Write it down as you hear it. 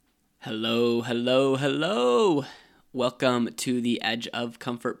Hello, hello, hello. Welcome to the Edge of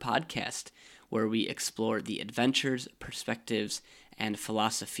Comfort podcast, where we explore the adventures, perspectives, and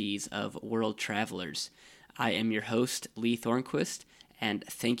philosophies of world travelers. I am your host, Lee Thornquist, and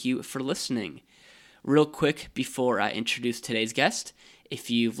thank you for listening. Real quick before I introduce today's guest, if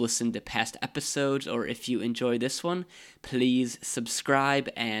you've listened to past episodes or if you enjoy this one, please subscribe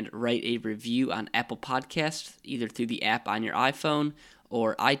and write a review on Apple Podcasts, either through the app on your iPhone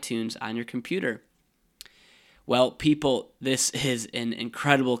or iTunes on your computer. Well, people, this is an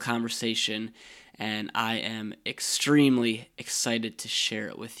incredible conversation, and I am extremely excited to share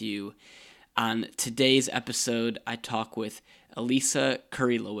it with you. On today's episode, I talk with Elisa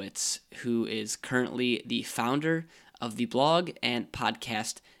Kurilowicz, who is currently the founder of the blog and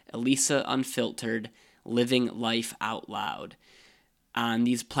podcast Elisa Unfiltered, Living Life Out Loud. On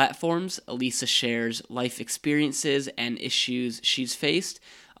these platforms, Elisa shares life experiences and issues she's faced,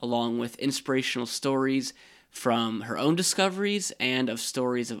 along with inspirational stories from her own discoveries and of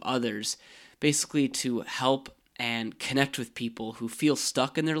stories of others, basically to help and connect with people who feel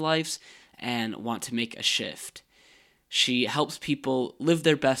stuck in their lives and want to make a shift. She helps people live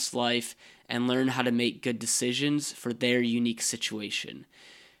their best life and learn how to make good decisions for their unique situation.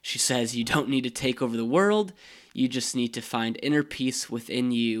 She says you don't need to take over the world, you just need to find inner peace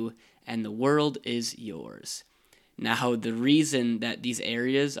within you, and the world is yours. Now, the reason that these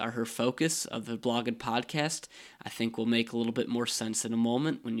areas are her focus of the blog and podcast, I think will make a little bit more sense in a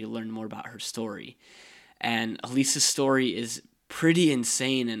moment when you learn more about her story. And Elisa's story is pretty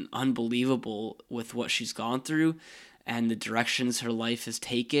insane and unbelievable with what she's gone through and the directions her life has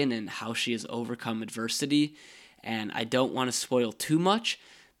taken and how she has overcome adversity. And I don't want to spoil too much,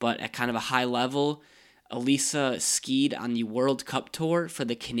 but at kind of a high level, Elisa skied on the World Cup Tour for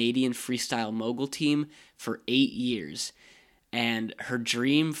the Canadian Freestyle Mogul team for 8 years. And her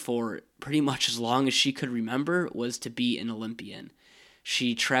dream for pretty much as long as she could remember was to be an Olympian.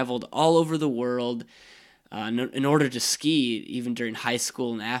 She traveled all over the world in order to ski, even during high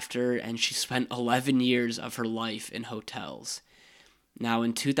school and after, and she spent 11 years of her life in hotels. Now,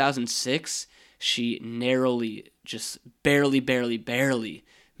 in 2006, she narrowly, just barely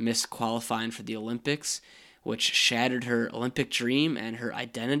missed qualifying for the Olympics, which shattered her Olympic dream and her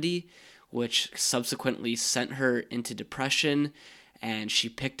identity, which subsequently sent her into depression, and she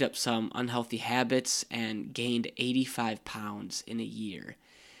picked up some unhealthy habits and gained 85 pounds in a year.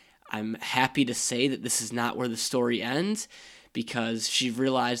 I'm happy to say that this is not where the story ends, because she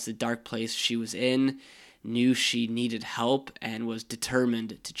realized the dark place she was in, knew she needed help, and was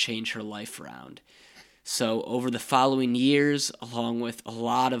determined to change her life around. So over the following years, along with a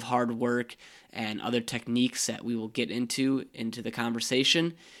lot of hard work and other techniques that we will get into the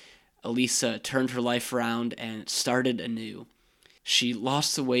conversation, Elisa turned her life around and started anew. She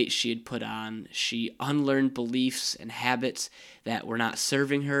lost the weight she had put on. She unlearned beliefs and habits that were not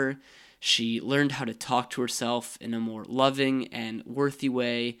serving her. She learned how to talk to herself in a more loving and worthy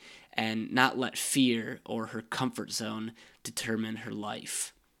way and not let fear or her comfort zone determine her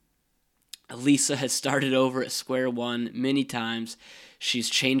life. Elisa has started over at square one many times. She's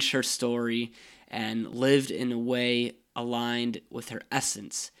changed her story and lived in a way aligned with her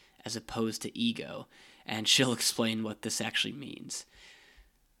essence as opposed to ego, and she'll explain what this actually means.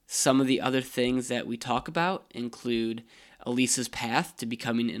 Some of the other things that we talk about include Elisa's path to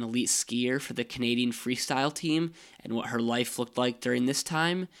becoming an elite skier for the Canadian freestyle team and what her life looked like during this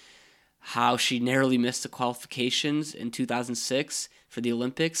time, how she narrowly missed the qualifications in 2006 for the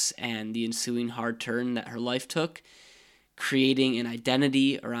Olympics and the ensuing hard turn that her life took, creating an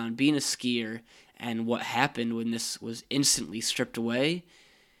identity around being a skier and what happened when this was instantly stripped away,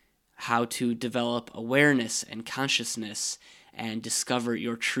 how to develop awareness and consciousness and discover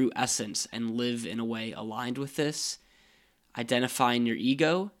your true essence and live in a way aligned with this, identifying your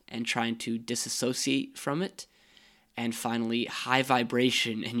ego and trying to disassociate from it, and finally, high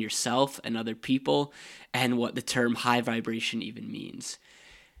vibration in yourself and other people, and what the term high vibration even means.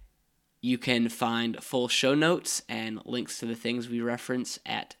 You can find full show notes and links to the things we reference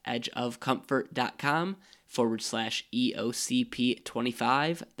at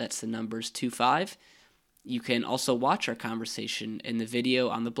edgeofcomfort.com/EOCP25. That's the numbers 25. You can also watch our conversation in the video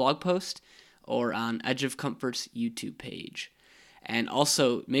on the blog post or on Edge of Comfort's YouTube page. And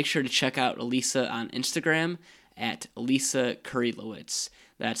also, make sure to check out Elisa on Instagram at Elisa Kurilowicz.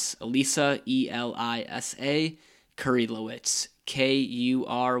 That's Elisa, Elisa, Kurilowicz,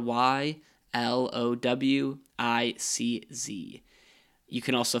 Kuryllowicz. You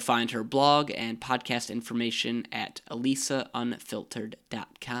can also find her blog and podcast information at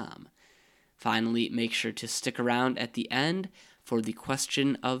elisaunfiltered.com. Finally, make sure to stick around at the end for the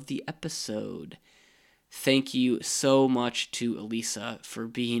question of the episode. Thank you so much to Elisa for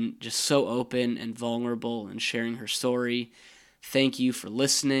being just so open and vulnerable and sharing her story. Thank you for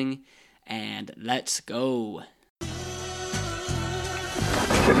listening, and let's go.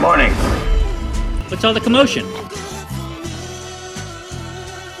 Good morning. What's all the commotion?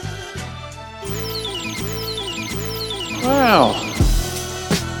 Wow.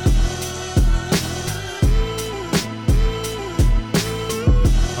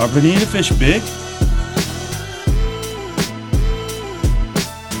 Are bonita fish big?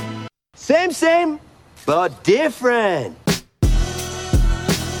 Same, but different.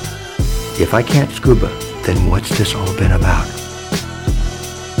 If I can't scuba, then what's this all been about?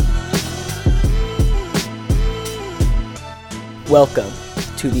 Welcome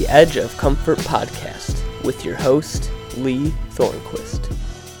to the Edge of Comfort podcast with your host, Lee Thornquist.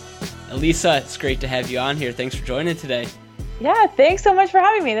 Elisa, it's great to have you on here. Thanks for joining today. Yeah, thanks so much for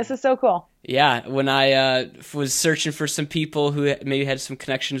having me. This is so cool. Yeah, when I was searching for some people who maybe had some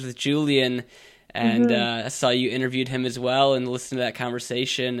connections with Julian, and I saw you interviewed him as well and listened to that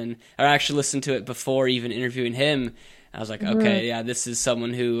conversation, or actually listened to it before even interviewing him. I was like, okay, yeah, this is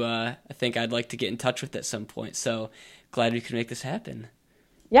someone who I think I'd like to get in touch with at some point. So glad we could make this happen.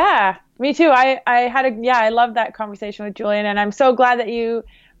 Yeah, me too. I love that conversation with Julian, and I'm so glad that you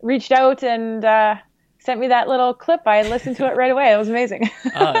reached out and sent me that little clip. I listened to it right away. It was amazing.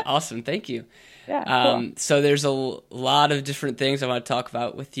 Awesome. Thank you. Yeah, cool. So there's a lot of different things I want to talk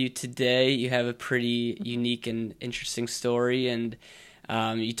about with you today. You have a pretty unique and interesting story, and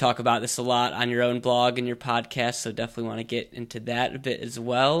you talk about this a lot on your own blog and your podcast, so definitely want to get into that a bit as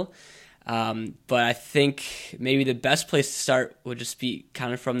well. But I think maybe the best place to start would just be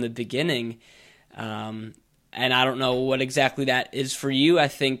kind of from the beginning. And I don't know what exactly that is for you. I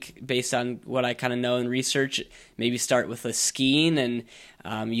think based on what I kind of know and research, maybe start with the skiing.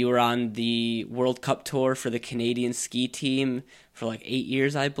 And you were on the World Cup tour for the Canadian ski team for like 8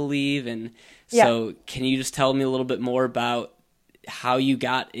 years, I believe. And so can you just tell me a little bit more about how you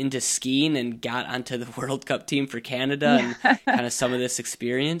got into skiing and got onto the World Cup team for Canada and kind of some of this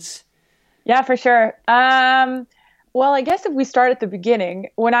experience? Yeah, for sure. Well, I guess if we start at the beginning,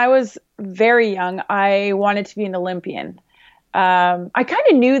 when I was very young, I wanted to be an Olympian. I kind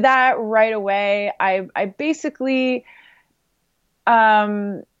of knew that right away. I basically,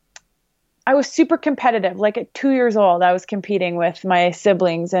 I was super competitive. Like at 2 years old, I was competing with my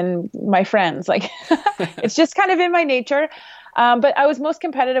siblings and my friends. Like it's just kind of in my nature. But I was most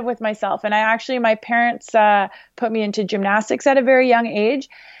competitive with myself. And my parents put me into gymnastics at a very young age.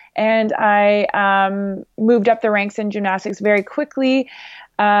 And I moved up the ranks in gymnastics very quickly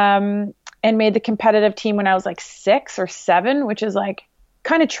and made the competitive team when I was like 6 or 7, which is like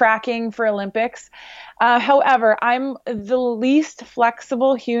kind of tracking for Olympics. However, I'm the least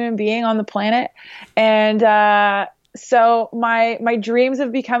flexible human being on the planet. And so my dreams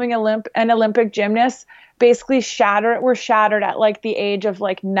of becoming an Olympic gymnast basically were shattered at like the age of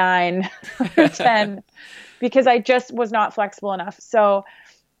like 9 or 10 because I just was not flexible enough. So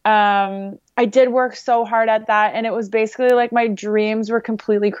I did work so hard at that, and it was basically like my dreams were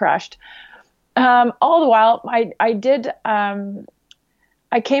completely crushed. All the while, I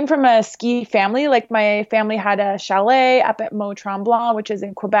came from a ski family. Like my family had a chalet up at Mont Tremblant, which is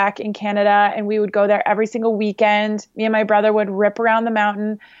in Quebec in Canada, and we would go there every single weekend. Me and my brother would rip around the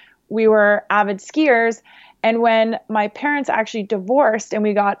mountain. We were avid skiers, and when my parents actually divorced and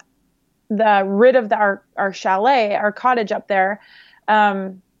we got rid of our chalet, our cottage up there,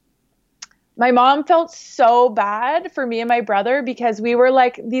 my mom felt so bad for me and my brother because we were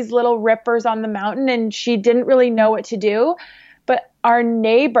like these little rippers on the mountain and she didn't really know what to do. But our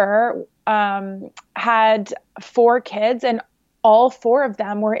neighbor had 4 kids and all 4 of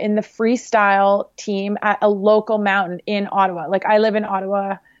them were in the freestyle team at a local mountain in Ottawa. Like I live in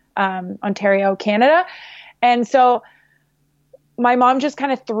Ottawa, Ontario, Canada. And so my mom just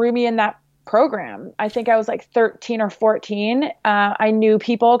kind of threw me in that program. I think I was like 13 or 14. I knew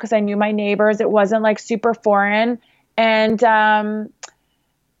people because I knew my neighbors. It wasn't like super foreign. And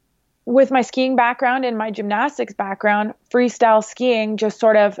with my skiing background and my gymnastics background, freestyle skiing just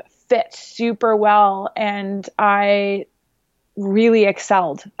sort of fit super well. And I really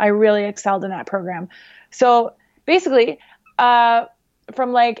excelled. I really excelled in that program. So basically,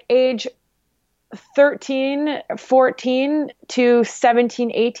 from like age 13, 14 to 17,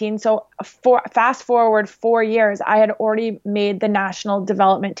 18. So fast forward 4 years, I had already made the national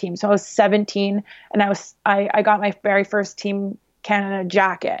development team. So I was 17 and I got my very first Team Canada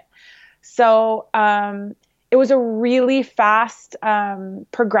jacket. So it was a really fast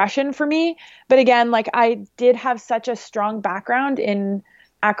progression for me. But again, like I did have such a strong background in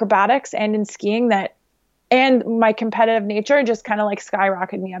acrobatics and in skiing and my competitive nature just kind of like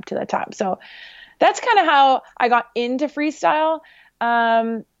skyrocketed me up to the top. So that's kind of how I got into freestyle.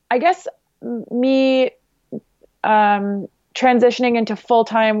 I guess me transitioning into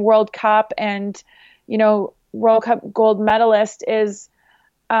full-time World Cup and, World Cup gold medalist is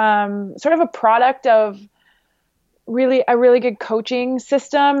sort of a product of a really good coaching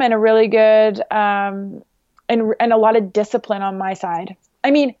system and a really good and a lot of discipline on my side. I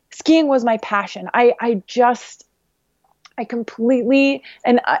mean, skiing was my passion. I completely,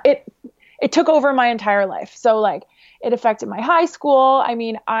 and it took over my entire life. So like it affected my high school. I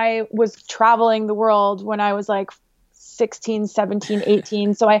mean, I was traveling the world when I was like 16, 17,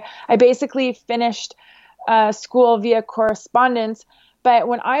 18. So I basically finished school via correspondence. But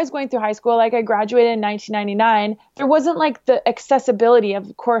when I was going through high school, like I graduated in 1999, there wasn't like the accessibility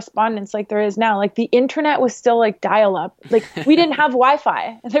of correspondence like there is now. Like the internet was still like dial up. Like we didn't have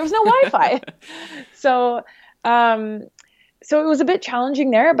Wi-Fi. There was no Wi-Fi. So it was a bit challenging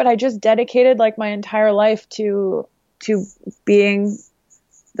there, but I just dedicated like my entire life to being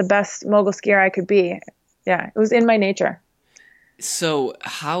the best mogul skier I could be. Yeah, it was in my nature. So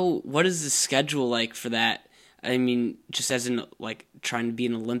what is the schedule like for that? I mean, just as in like trying to be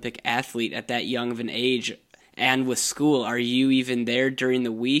an Olympic athlete at that young of an age and with school, are you even there during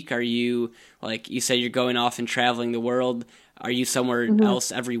the week? Are you, like you said, you're going off and traveling the world? Are you somewhere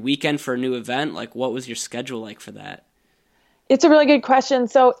else every weekend for a new event? Like what was your schedule like for that? It's a really good question.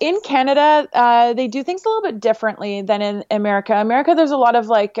 So in Canada, they do things a little bit differently than in America. America, there's a lot of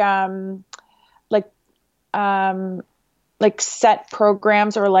like set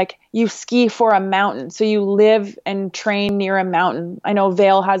programs, or like you ski for a mountain. So you live and train near a mountain. I know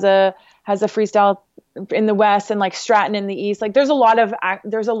Vail has a freestyle in the West and like Stratton in the East. Like there's a lot of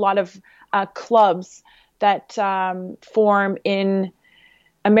clubs that form in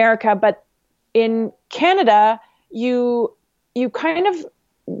America, but in Canada, you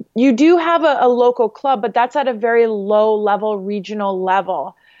do have a local club, but that's at a very low level, regional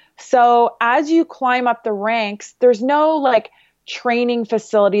level. So as you climb up the ranks, there's no like training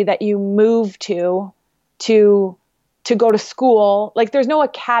facility that you move to go to school. Like there's no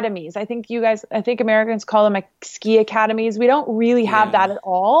academies. I think Americans call them like ski academies. We don't really have that at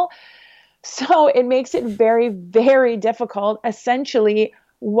all. So it makes it very, very difficult. Essentially,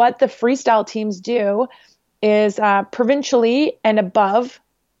 what the freestyle teams do is provincially and above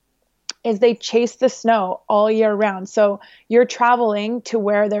is they chase the snow all year round. So you're traveling to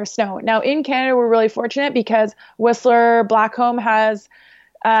where there's snow. Now in Canada, we're really fortunate because Whistler Blackcomb has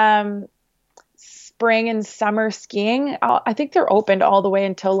spring and summer skiing. I think they're opened all the way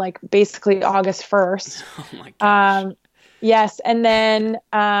until like basically August 1st. Oh my gosh. Yes. And then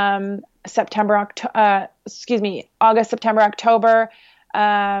August, September, October.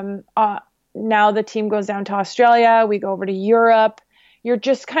 Now the team goes down to Australia. We go over to Europe. You're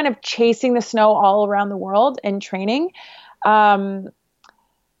just kind of chasing the snow all around the world and training. So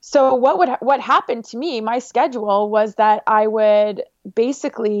what happened to me, my schedule was that I would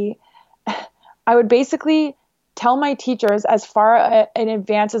basically tell my teachers as far in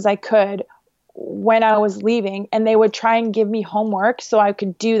advance as I could when I was leaving, and they would try and give me homework so I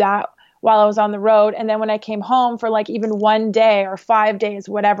could do that while I was on the road. And then when I came home for like even 1 day or 5 days,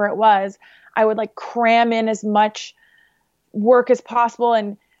 whatever it was, I would like cram in as much work as possible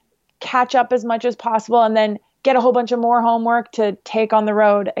and catch up as much as possible, and then get a whole bunch of more homework to take on the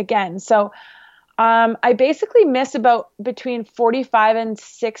road again. So I basically miss about between 45 and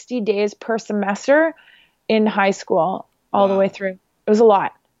 60 days per semester in high school all the way through. It was a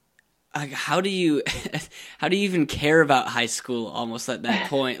lot. How do you even care about high school almost at that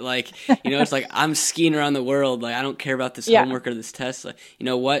point? Like, it's like I'm skiing around the world. Like I don't care about this homework or this test. Like,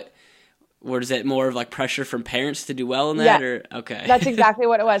 or is it more of like pressure from parents to do well in that? Yeah, or okay, that's exactly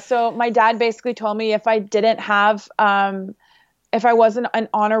what it was. So my dad basically told me if I didn't have, if I wasn't an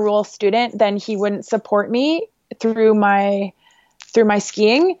honor roll student, then he wouldn't support me through my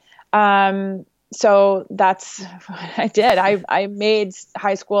skiing. So that's what I did. I made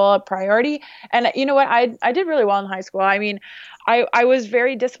high school a priority, and you know what? I did really well in high school. I mean, I was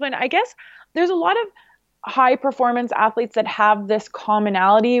very disciplined. I guess there's a lot of high performance athletes that have this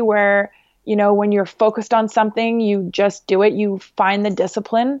commonality where, when you're focused on something, you just do it. You find the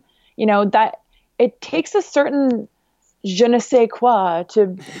discipline, that it takes a certain je ne sais quoi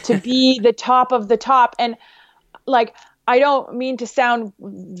to be the top of the top. And like, I don't mean to sound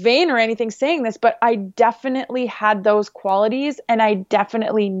vain or anything saying this, but I definitely had those qualities and I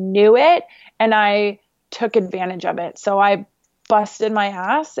definitely knew it. And I took advantage of it. So I busted my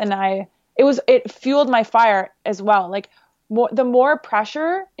ass, and it fueled my fire as well. Like the more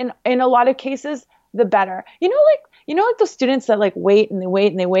pressure in a lot of cases, the better. Like those students that like wait and they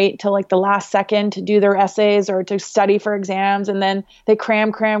wait and they wait till like the last second to do their essays or to study for exams, and then they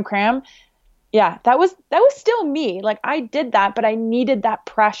cram. Yeah, that was still me. Like I did that, but I needed that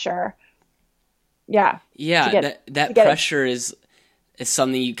pressure. Yeah. Yeah, that pressure is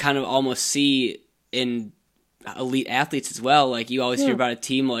something you kind of almost see in elite athletes as well. Like you always hear about a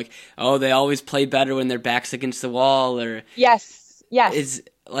team like, oh, they always play better when their back's against the wall, or yes. Is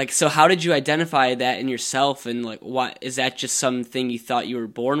like, so how did you identify that in yourself, and like what is that just something you thought you were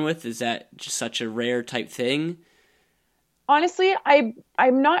born with? Is that just such a rare type thing? Honestly,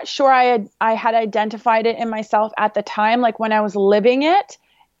 I'm not sure I had identified it in myself at the time, like when I was living it.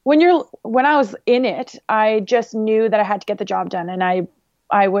 When I was in it, I just knew that I had to get the job done, and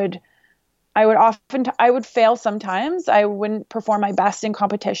I would fail sometimes. I wouldn't perform my best in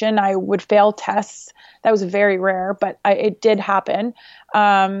competition. I would fail tests. That was very rare, but it did happen.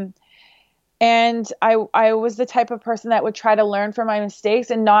 And I was the type of person that would try to learn from my mistakes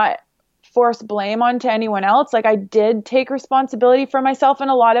and not force blame onto anyone else. Like I did take responsibility for myself in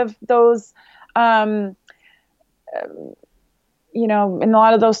a lot of those, in a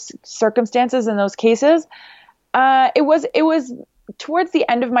lot of those circumstances and those cases. It was towards the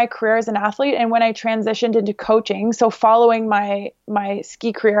end of my career as an athlete, and when I transitioned into coaching, so following my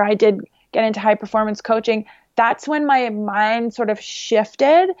ski career, I did get into high performance coaching. That's when my mind sort of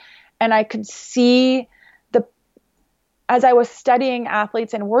shifted, and I could see as I was studying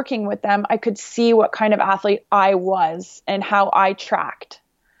athletes and working with them, I could see what kind of athlete I was and how I tracked.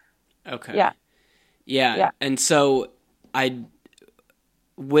 Okay. Yeah. And so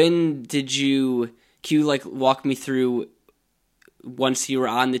when did can you like walk me through once you were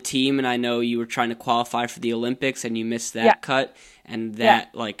on the team, and I know you were trying to qualify for the Olympics and you missed that cut, and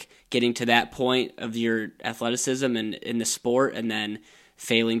that like getting to that point of your athleticism and in the sport, and then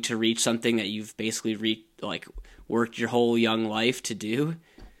failing to reach something that you've basically worked your whole young life to do?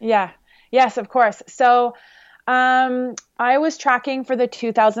 Yeah. Yes, of course. So I was tracking for the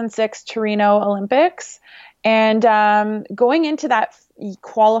 2006 Torino Olympics, and going into that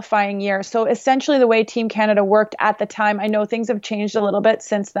qualifying year. So essentially the way Team Canada worked at the time, I know things have changed a little bit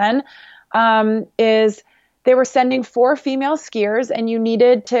since then, is they were sending 4 female skiers, and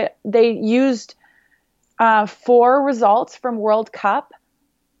they used 4 results from World Cup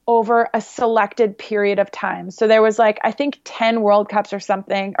over a selected period of time. So there was like, I think 10 World Cups or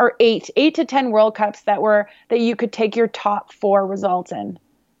something, or 8 to 10 World Cups that you could take your top 4 results in.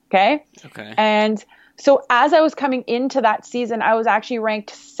 Okay. And so as I was coming into that season, I was actually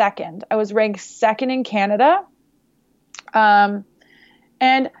ranked second. I was ranked second in Canada.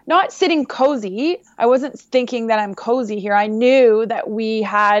 And not sitting cozy. I wasn't thinking that I'm cozy here. I knew that we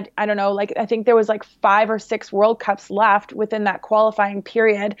had, I don't know, like I think there was like 5 or 6 World Cups left within that qualifying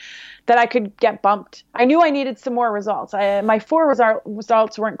period that I could get bumped. I knew I needed some more results. My 4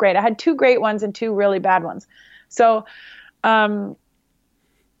 results weren't great. I had 2 great ones and 2 really bad ones. So,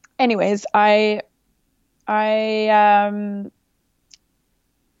 anyways, I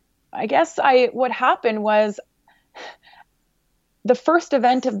guess what happened was, the first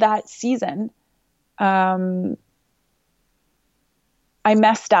event of that season, I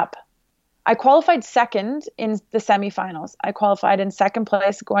messed up. I qualified second in the semifinals. I qualified in second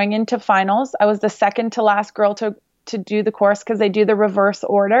place going into finals. I was the second to last girl to do the course because they do the reverse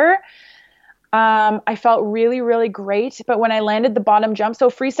order. I felt really, really great. But when I landed the bottom jump,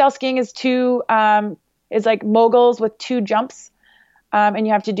 so freestyle skiing is like moguls with 2 jumps. And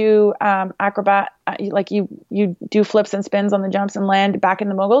you have to do acrobat, like you do flips and spins on the jumps and land back in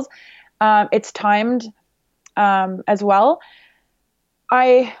the moguls. It's timed as well.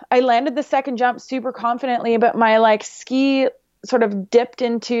 I landed the second jump super confidently, but my ski sort of dipped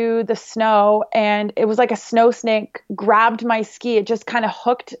into the snow, and it was like a snow snake grabbed my ski. It just kind of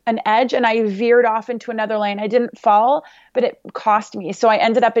hooked an edge, and I veered off into another lane. I didn't fall, but it cost me. So I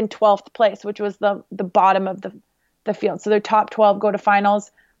ended up in 12th place, which was the bottom of the field. So the top 12 go to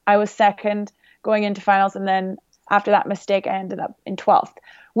finals. I was second going into finals. And then after that mistake, I ended up in 12th,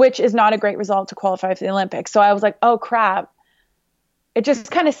 which is not a great result to qualify for the Olympics. So I was like, oh crap. It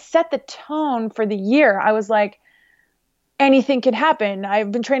just kind of set the tone for the year. I was like, anything can happen.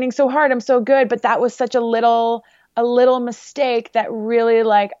 I've been training so hard. I'm so good. But that was such a little mistake that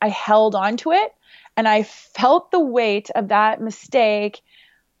really I held on to it. And I felt the weight of that mistake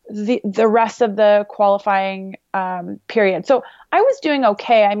the rest of the qualifying period. So I was doing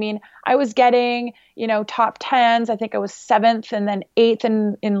okay. I mean, I was getting, top 10s. I think I was 7th and then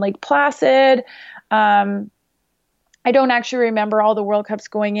 8th in Lake Placid. I don't actually remember all the World Cups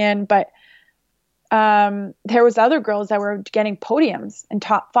going in, but there was other girls that were getting podiums and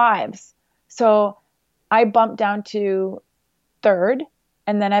top fives. So I bumped down to third,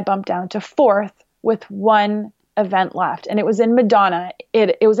 and then I bumped down to fourth with one event left. And it was in Madonna.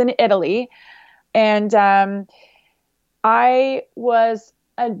 It was in Italy. And I was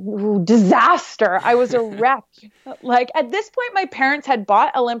a disaster. I was a wreck. Like at this point, my parents had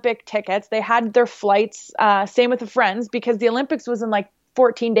bought Olympic tickets. They had their flights, same with the friends, because the Olympics was in like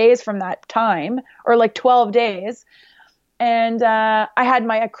 14 days from that time, or like 12 days. And I had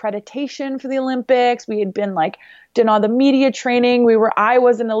my accreditation for the Olympics. We had been like doing all the media training. I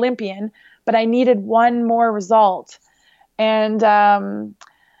was an Olympian, but I needed one more result. And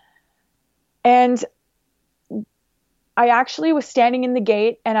I actually was standing in the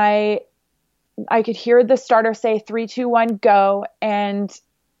gate, and I could hear the starter say 3, 2, 1, go. And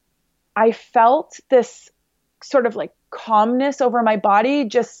I felt this sort of like calmness over my body,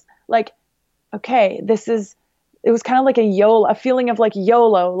 just like, okay, it was kind of like a feeling of like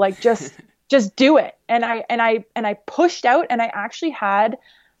YOLO, like just do it. And I pushed out, and I actually had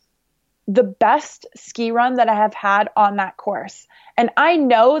the best ski run that I have had on that course. And I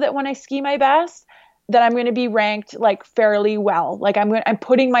know that when I ski my best, that I'm going to be ranked like fairly well. Like I'm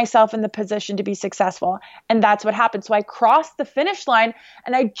putting myself in the position to be successful. And that's what happened. So I crossed the finish line,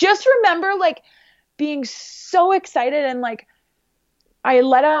 and I just remember like being so excited, and like I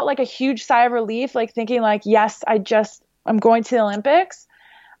let out like a huge sigh of relief, like thinking like, yes, I'm going to the Olympics.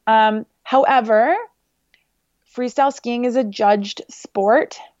 However, freestyle skiing is a judged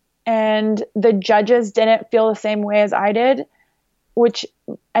sport, and the judges didn't feel the same way as I did, which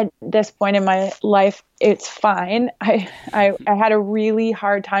at this point in my life, it's fine. I had a really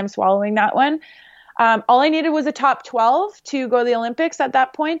hard time swallowing that one. All I needed was a top 12 to go to the Olympics at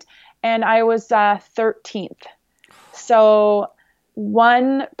that point, and I was 13th. So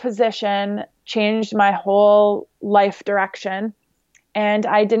one position changed my whole life direction, and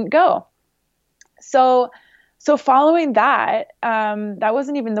I didn't go. So following that, that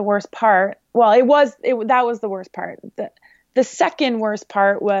wasn't even the worst part. Well, that was the worst part. The second worst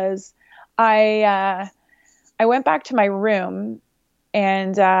part was I went back to my room,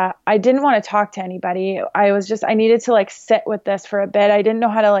 and I didn't want to talk to anybody. I needed to like sit with this for a bit. I didn't know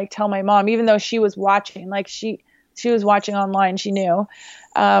how to like tell my mom, even though she was watching, like she was watching online. She knew.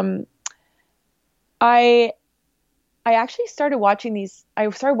 I actually started watching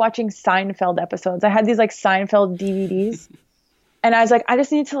Seinfeld episodes. I had these like Seinfeld DVDs, and I was like, I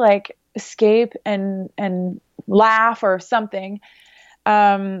just need to like escape and laugh or something.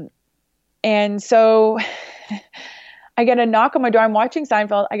 And so I get a knock on my door. I'm watching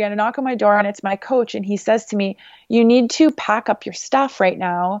Seinfeld. I get a knock on my door, and it's my coach. And he says to me, you need to pack up your stuff right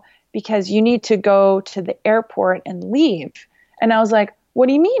now, because you need to go to the airport and leave. And I was like, what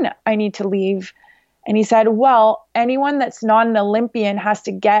do you mean I need to leave? And he said, well, anyone that's not an Olympian has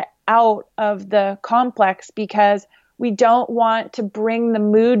to get out of the complex, because we don't want to bring the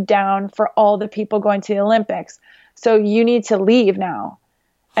mood down for all the people going to the Olympics. So you need to leave now.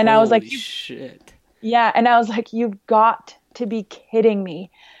 And I was like, shit. Yeah. And I was like, you've got to be kidding me.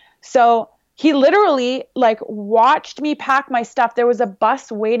 So he literally like watched me pack my stuff. There was a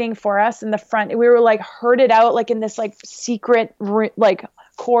bus waiting for us in the front. We were like herded out like in this like secret like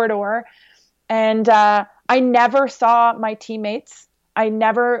corridor. And I never saw my teammates. I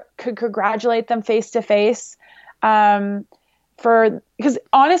never could congratulate them face to face. Because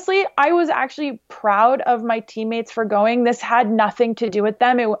honestly, I was actually proud of my teammates for going. This had nothing to do with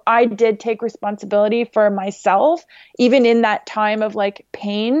them. I did take responsibility for myself, even in that time of like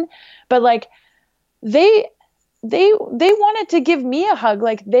pain. But like they wanted to give me a hug.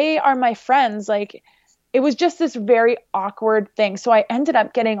 Like they are my friends. Like it was just this very awkward thing. So I ended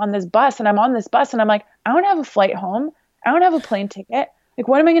up getting on this bus, and I'm on this bus, and I'm like, I don't have a flight home. I don't have a plane ticket. Like,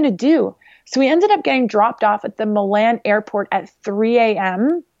 what am I going to do? So we ended up getting dropped off at the Milan airport at 3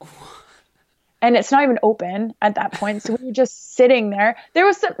 a.m. And it's not even open at that point. So we were just sitting there. There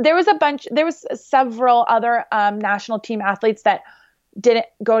was several other national team athletes that didn't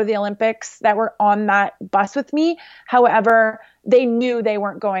go to the Olympics that were on that bus with me. However, they knew they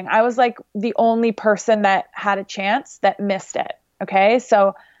weren't going. I was like the only person that had a chance that missed it. Okay.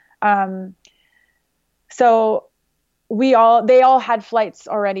 So they all had flights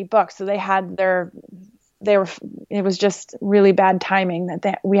already booked. So it was just really bad timing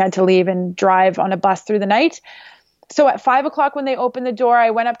that we had to leave and drive on a bus through the night. So at 5:00 when they opened the door,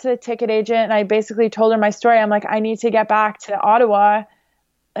 I went up to the ticket agent, and I basically told her my story. I'm like, I need to get back to Ottawa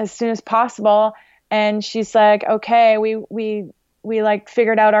as soon as possible. And she's like, okay, we like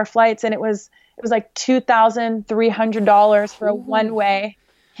figured out our flights. And it it was like $2,300 for a one way.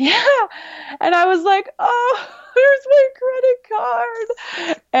 Yeah. And I was like, oh, here's my credit card.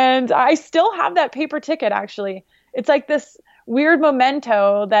 And I still have that paper ticket, actually. It's like this weird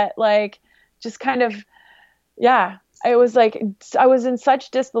memento that like just kind of, yeah, it was like, I was in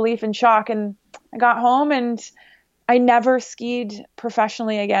such disbelief and shock. And I got home and I never skied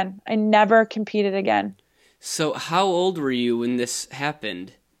professionally again. I never competed again. So how old were you when this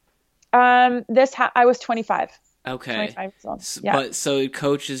happened? I was 25. Okay. 25 years old. Yeah. But so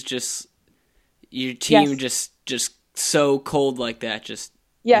coach is just, your team Yes. just so cold like that, just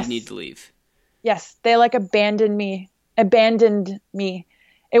Yes. you need to leave. Yes. They like abandoned me.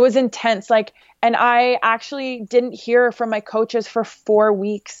 It was intense. Like, and I actually didn't hear from my coaches for 4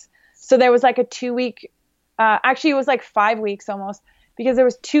 weeks. So there was like a 2-week, actually it was like 5 weeks almost, because there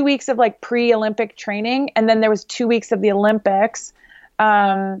was 2 weeks of like pre-Olympic training. And then there was 2 weeks of the Olympics.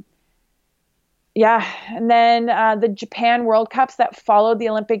 Yeah. And then the Japan World Cups that followed the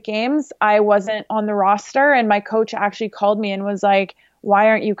Olympic Games, I wasn't on the roster. And my coach actually called me and was like, why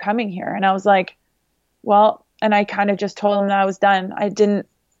aren't you coming here? And I was like, well, and I kind of just told him that I was done. I didn't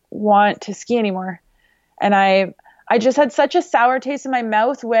want to ski anymore. And I just had such a sour taste in my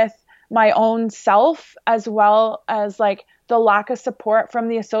mouth with my own self, as well as like the lack of support from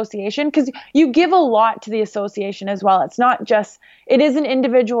the association, because you give a lot to the association as well. It's not just, it is an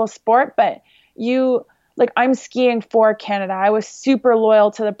individual sport, but I'm skiing for Canada. I was super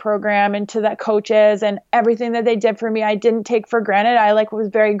loyal to the program and to the coaches, and everything that they did for me, I didn't take for granted. I was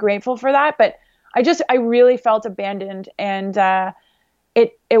very grateful for that, but I really felt abandoned. And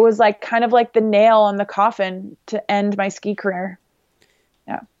it was like kind of like the nail on the coffin to end my ski career.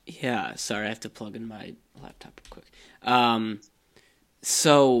 Yeah. Yeah. Sorry, I have to plug in my laptop real quick.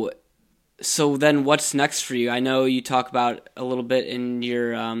 So then what's next for you? I know you talk about a little bit in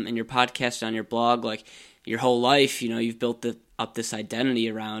your podcast, on your blog, like your whole life, you've built up this identity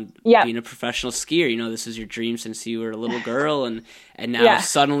around being a professional skier. This is your dream since you were a little girl, and now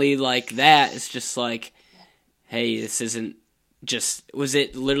suddenly like that, it's just like, hey, this isn't just, was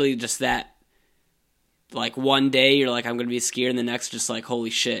it literally just that, like one day you're like, I'm going to be a skier, and the next just like,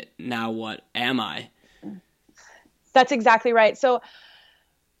 holy shit, now what am I? That's exactly right. So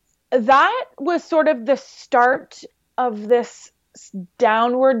that was sort of the start of this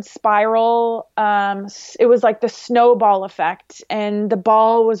downward spiral. It was like the snowball effect, and the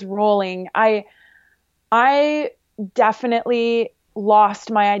ball was rolling. I definitely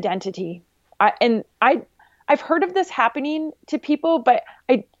lost my identity. I've heard of this happening to people, but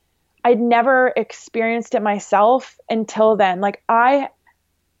I'd never experienced it myself until then. Like I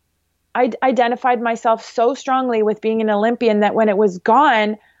identified myself so strongly with being an Olympian that when it was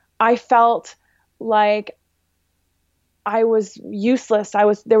gone, I felt like I was useless.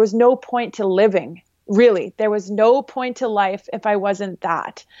 There was no point to living, really. There was no point to life if I wasn't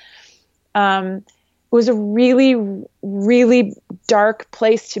that. It was a really, really dark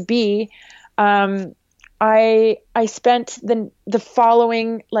place to be. I spent the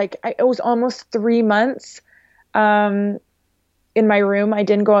following, it was almost 3 months in my room. I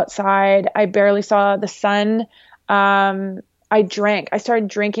didn't go outside. I barely saw the sun. I drank. I started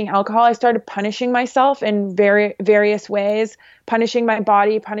drinking alcohol. I started punishing myself in various ways, punishing my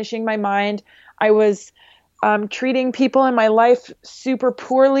body, punishing my mind. I was treating people in my life super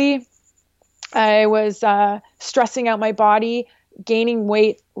poorly. I was stressing out my body, gaining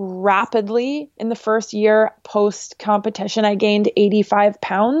weight rapidly. In the first year post-competition, I gained 85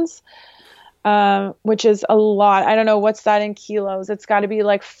 pounds, which is a lot. I don't know, what's that in kilos? It's got to be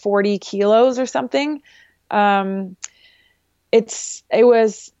like 40 kilos or something. I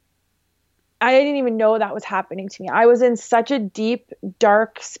didn't even know that was happening to me. I was in such a deep,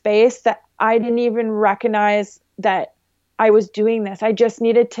 dark space that I didn't even recognize that I was doing this. I just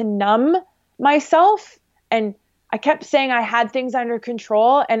needed to numb myself. And I kept saying I had things under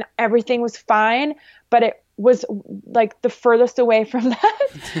control and everything was fine, but it was like the furthest away from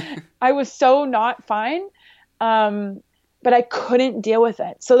that. I was so not fine. But I couldn't deal with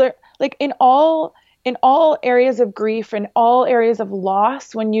it. So there, like in all areas of grief and all areas of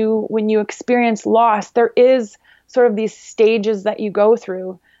loss, when you experience loss, there is sort of these stages that you go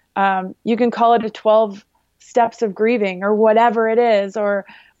through. You can call it a 12 steps of grieving or whatever it is, or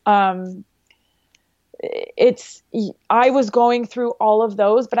I was going through all of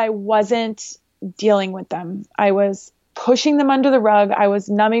those, but I wasn't dealing with them. I was pushing them under the rug. I was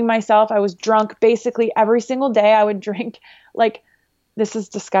numbing myself. I was drunk basically every single day. I would drink this is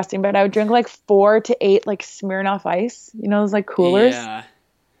disgusting, but I would drink 4 to 8 Smirnoff Ice, those coolers.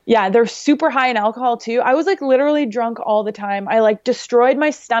 Yeah, they're super high in alcohol too. I was literally drunk all the time. I destroyed my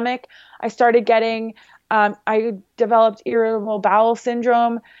stomach. I started getting, I developed irritable bowel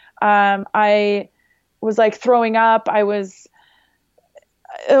syndrome. I was like throwing up. It was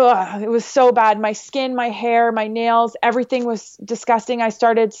so bad. My skin, my hair, my nails, everything was disgusting. I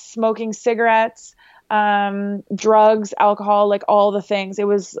started smoking cigarettes, drugs, alcohol, like all the things. It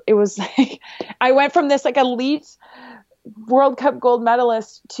was like, I went from this like elite World Cup gold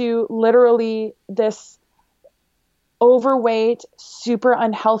medalist to literally this overweight, super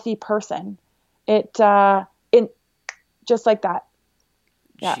unhealthy person. It just like that.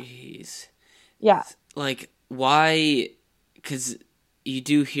 Yeah. Jeez. Yeah. Like, why? Because you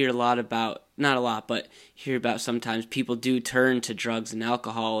do hear a lot about, not a lot, but hear about sometimes people do turn to drugs and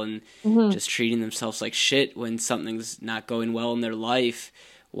alcohol and just treating themselves like shit when something's not going well in their life.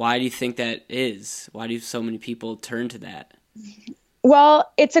 Why do you think that is? Why do so many people turn to that?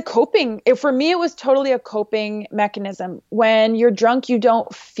 Well, it's a coping. For me, it was totally a coping mechanism. When you're drunk, you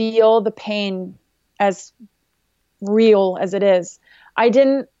don't feel the pain as real as it is.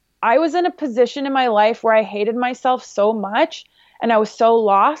 I was in a position in my life where I hated myself so much and I was so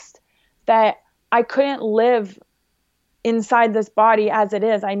lost that I couldn't live inside this body as it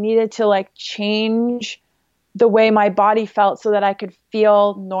is. I needed to like change the way my body felt so that I could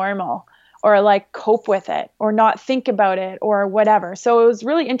feel normal or like cope with it or not think about it or whatever. So it was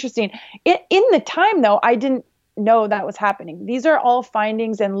really interesting. In the time though, I didn't know that was happening. These are all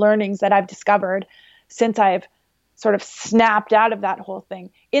findings and learnings that I've discovered since I've sort of snapped out of that whole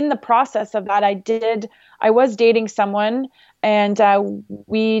thing. In the process of that, I was dating someone and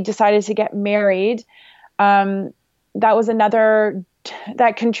we decided to get married. That was another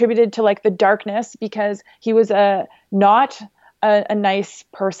that contributed to like the darkness because he was not a nice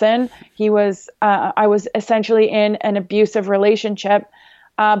person. I was essentially in an abusive relationship,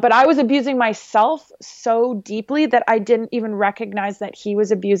 but I was abusing myself so deeply that I didn't even recognize that he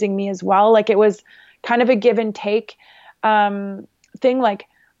was abusing me as well. Like it was kind of a give and take thing. Like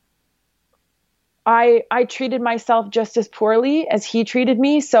I treated myself just as poorly as he treated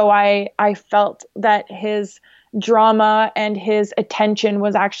me. So I felt that his drama and his attention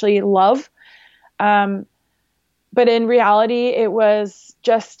was actually love. But in reality, it was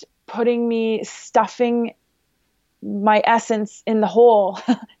just stuffing my essence in the hole,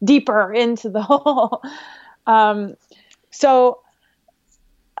 deeper into the hole. So,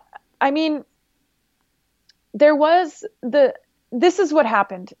 I mean, this is what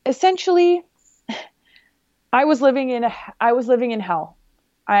happened. Essentially, I was living in hell.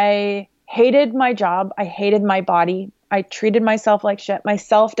 I hated my job. I hated my body. I treated myself like shit. My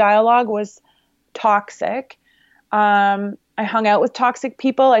self-dialogue was toxic. I hung out with toxic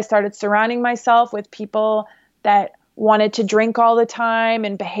people. I started surrounding myself with people that wanted to drink all the time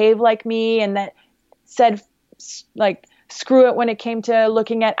and behave like me and that said like screw it when it came to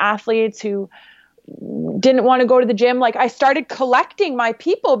looking at athletes who didn't want to go to the gym. Like I started collecting my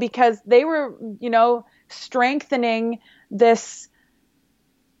people because they were, strengthening this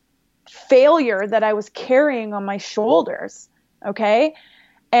failure that I was carrying on my shoulders. Okay.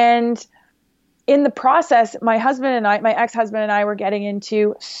 And in the process, my ex-husband and I were getting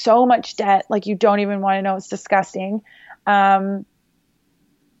into so much debt. Like you don't even want to know. It's disgusting. I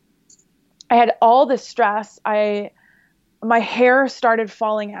had all this stress. My hair started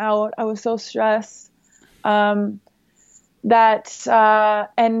falling out. I was so stressed. And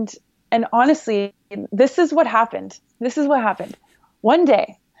honestly, this is what happened. One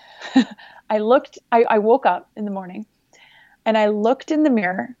day I woke up in the morning and I looked in the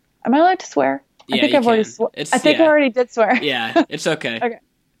mirror. Am I allowed to swear? Yeah, I think I already did swear. Yeah, it's okay.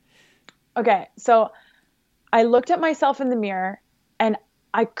 Okay. So I looked at myself in the mirror and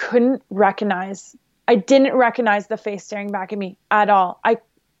I didn't recognize the face staring back at me at all.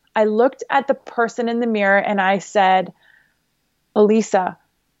 I looked at the person in the mirror and I said, Elisa,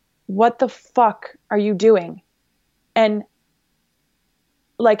 what the fuck are you doing? And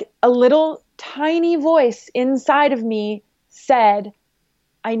like a little tiny voice inside of me said,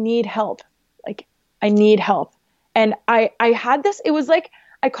 I need help. Like, I need help. And I had this, it was like,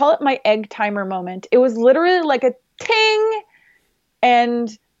 I call it my egg timer moment. It was literally like a ting.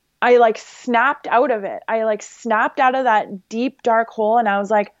 And I like snapped out of it. I like snapped out of that deep, dark hole. And I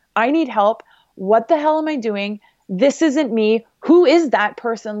was like, I need help. What the hell am I doing? This isn't me. Who is that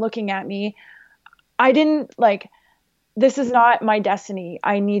person looking at me? This is not my destiny.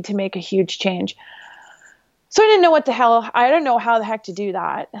 I need to make a huge change. So I didn't know I don't know how the heck to do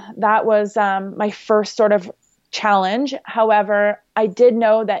that. That was my first sort of challenge. However, I did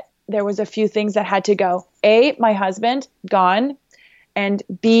know that there was a few things that had to go. A, my husband, gone. And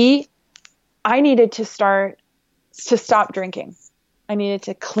B, I needed to stop drinking. I needed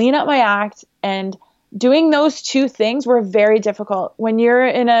to clean up my act, and doing those two things were very difficult. When you're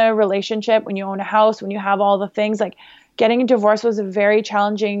in a relationship, when you own a house, when you have all the things, like getting a divorce was a very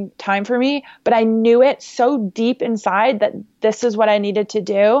challenging time for me, but I knew it so deep inside that this is what I needed to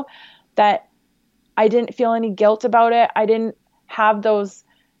do, that I didn't feel any guilt about it. I didn't have those,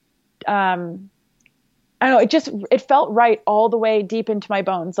 I don't know, it felt right all the way deep into my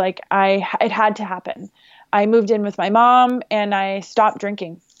bones. Like it had to happen. I moved in with my mom and I stopped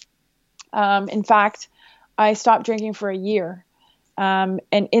drinking. In fact, I stopped drinking for a year. And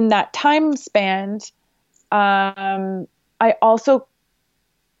in that time span, I also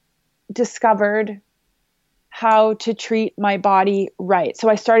discovered how to treat my body right. So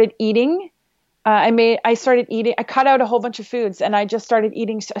I started eating. I cut out a whole bunch of foods, and I just started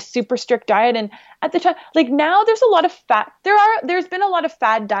eating a super strict diet. And at the time, like now, there's a lot of there's been a lot of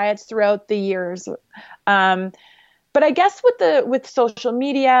fad diets throughout the years. But I guess with social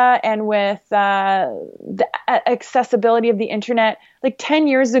media and with the accessibility of the internet, like 10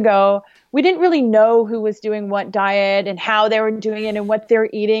 years ago, we didn't really know who was doing what diet and how they were doing it and what they were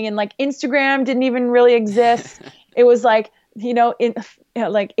eating. And like Instagram didn't even really exist. It was like,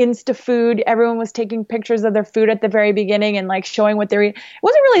 like Insta food. Everyone was taking pictures of their food at the very beginning and like showing what they're eating. It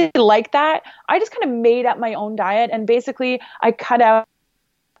wasn't really like that. I just kind of made up my own diet. And basically I cut out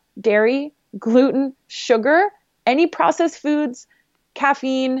dairy, gluten, sugar, any processed foods,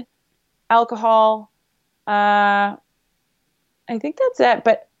 caffeine, alcohol. I think that's it.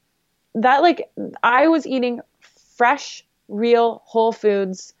 But that, like, I was eating fresh, real, whole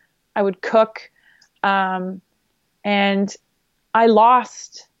foods. I would cook. And I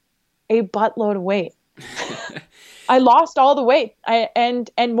lost a buttload of weight. I lost all the weight and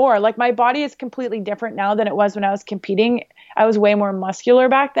more. Like, my body is completely different now than it was when I was competing. I was way more muscular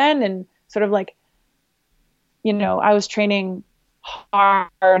back then, and sort of like, I was training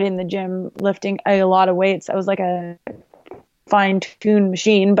hard in the gym, lifting a lot of weights. I was like a fine-tuned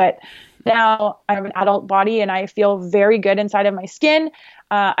machine, but now I have an adult body and I feel very good inside of my skin.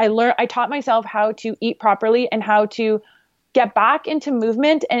 I taught myself how to eat properly and how to get back into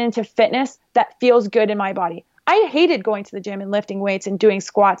movement and into fitness that feels good in my body. I hated going to the gym and lifting weights and doing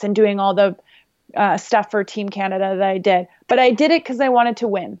squats and doing all the stuff for Team Canada that I did, but I did it because I wanted to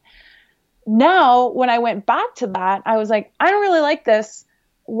win. Now, when I went back to that, I was like, I don't really like this.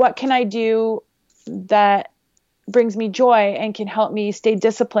 What can I do that brings me joy and can help me stay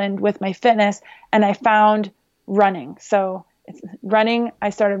disciplined with my fitness? And I found running. So running,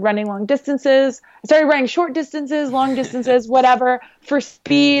 I started running long distances. I started running short distances, long distances, whatever, for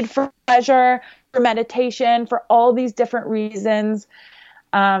speed, for pleasure, for meditation, for all these different reasons.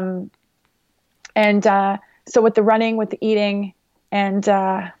 So with the running, with the eating, and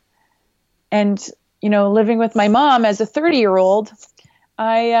living with my mom as a 30-year-old,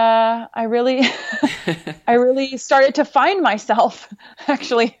 I really I really started to find myself.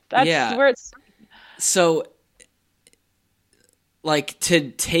 Actually, that's where it's. So, like,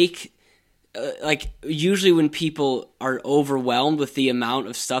 to take, usually when people are overwhelmed with the amount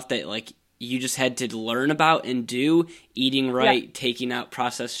of stuff that, like, you just had to learn about and do, eating right, taking out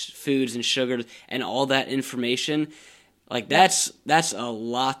processed foods and sugars and all that information, like, that's a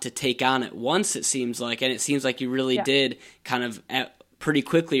lot to take on at once, it seems like. And it seems like you really did kind of pretty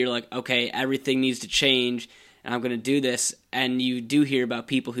quickly. You're like, okay, everything needs to change and I'm going to do this. And you do hear about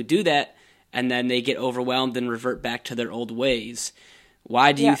people who do that and then they get overwhelmed and revert back to their old ways.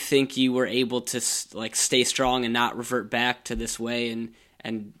 Why do you think you were able to, like, stay strong and not revert back to this way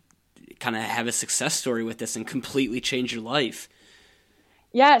and kind of have a success story with this and completely change your life?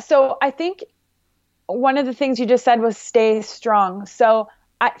 Yeah, so I think one of the things you just said was stay strong. So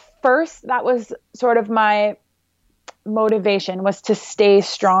at first, that was sort of my motivation, was to stay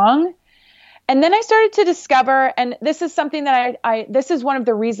strong. And then I started to discover, and this is something that this is one of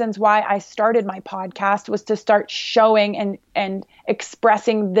the reasons why I started my podcast, was to start showing and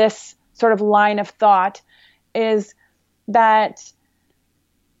expressing this sort of line of thought, is that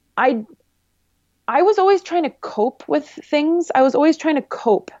I was always trying to cope with things. I was always trying to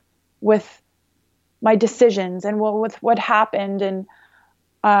cope with my decisions and with what happened and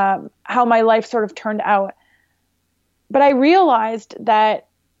how my life sort of turned out. But I realized that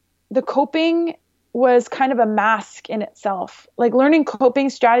the coping was kind of a mask in itself. Like, learning coping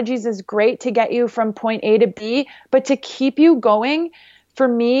strategies is great to get you from point A to B, but to keep you going, for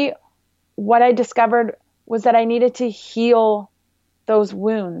me, what I discovered was that I needed to heal those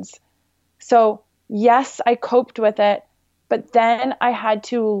wounds. So yes, I coped with it, but then I had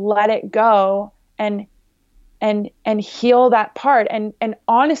to let it go and heal that part and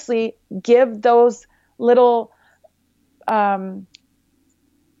honestly give those little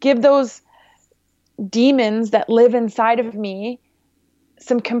give those demons that live inside of me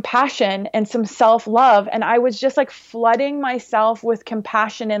some compassion and some self-love. And I was just like flooding myself with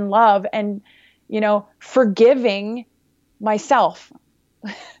compassion and love and, forgiving myself.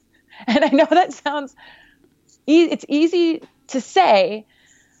 And I know that sounds, it's easy to say.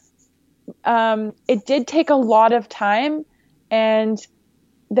 It did take a lot of time, and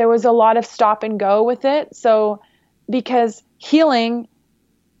there was a lot of stop and go with it. So, because healing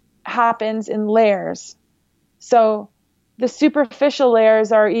happens in layers. So the superficial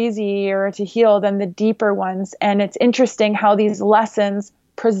layers are easier to heal than the deeper ones. And it's interesting how these lessons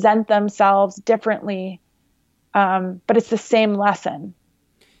present themselves differently. But it's the same lesson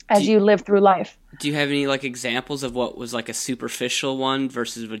as you live through life. Do you have any like examples of what was like a superficial one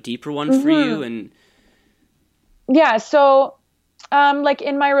versus a deeper one for you? And yeah, so like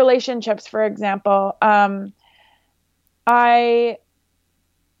in my relationships, for example, I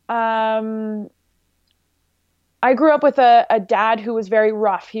grew up with a dad who was very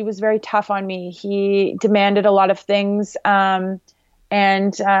rough. He was very tough on me. He demanded a lot of things. And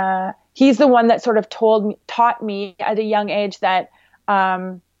he's the one that sort of taught me at a young age that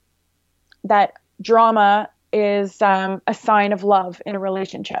that drama is a sign of love in a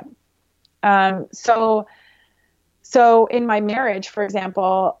relationship. So in my marriage, for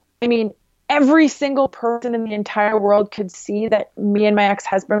example, I mean, every single person in the entire world could see that me and my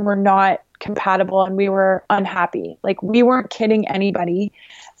ex-husband were not compatible and we were unhappy. Like, we weren't kidding anybody,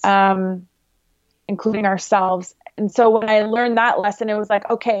 including ourselves. And so when I learned that lesson, it was like,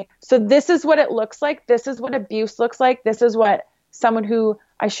 okay, so this is what it looks like. This is what abuse looks like. This is what someone who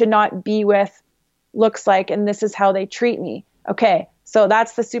I should not be with looks like. And this is how they treat me. Okay. So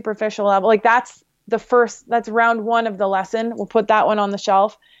that's the superficial level. Like, that's round one of the lesson. We'll put that one on the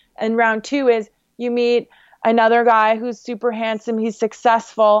shelf. And round two is you meet another guy who's super handsome. He's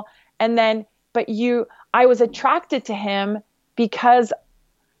successful. And then, I was attracted to him because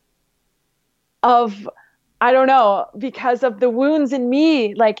of, because of the wounds in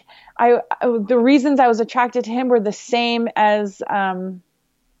me. Like, the reasons I was attracted to him were the same as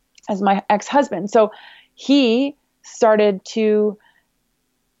my ex-husband. So he started to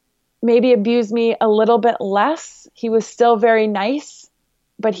maybe abuse me a little bit less. He was still very nice,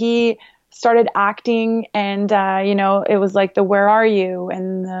 but he started acting and, it was like the, where are you?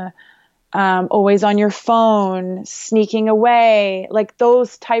 And the, always on your phone, sneaking away, like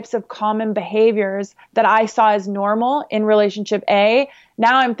those types of common behaviors that I saw as normal in relationship A.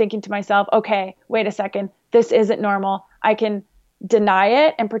 Now I'm thinking to myself, okay, wait a second, this isn't normal. I can deny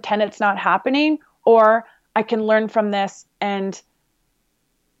it and pretend it's not happening, or I can learn from this and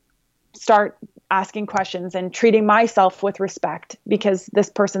start asking questions and treating myself with respect, because this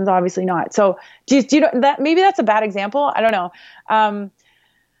person's obviously not. So do you know that maybe that's a bad example? I don't know.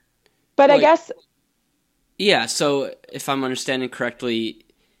 But I guess. Yeah. So if I'm understanding correctly,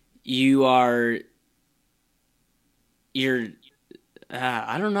 you're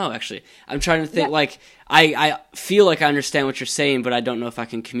I don't know, actually. I'm trying to think, like, I feel like I understand what you're saying, but I don't know if I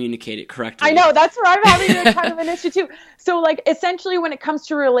can communicate it correctly. I know, that's where I'm having a kind of an issue too. So, like, essentially when it comes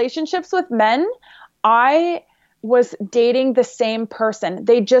to relationships with men, I was dating the same person.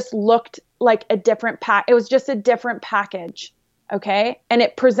 They just looked like a different it was just a different package, okay? And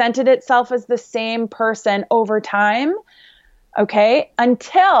it presented itself as the same person over time, okay?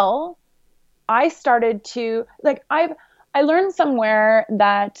 Until I started to, like, I learned somewhere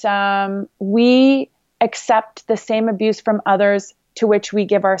that we accept the same abuse from others to which we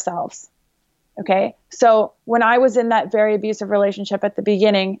give ourselves. Okay. So when I was in that very abusive relationship at the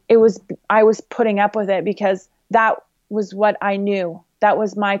beginning, I was putting up with it because that was what I knew. That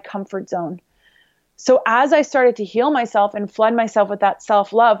was my comfort zone. So as I started to heal myself and flood myself with that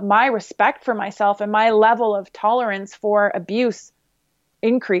self-love, my respect for myself and my level of tolerance for abuse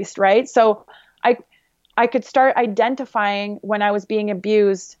increased, right? So I could start identifying when I was being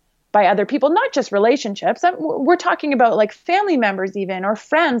abused by other people, not just relationships. We're talking about like family members even, or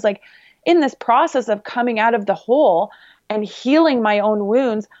friends. Like, in this process of coming out of the hole and healing my own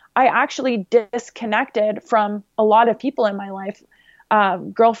wounds, I actually disconnected from a lot of people in my life,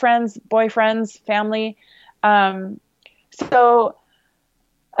 girlfriends, boyfriends, family. So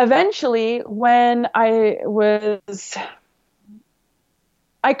eventually when I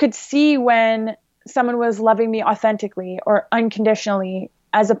could see when someone was loving me authentically or unconditionally,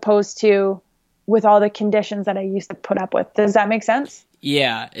 as opposed to with all the conditions that I used to put up with. Does that make sense?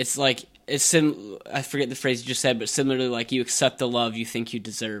 Yeah, it's like, I forget the phrase you just said, but similarly, like, you accept the love you think you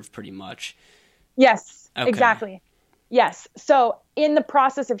deserve, pretty much. Yes, okay. Exactly. Yes. So in the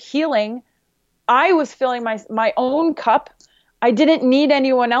process of healing, I was filling my own cup. I didn't need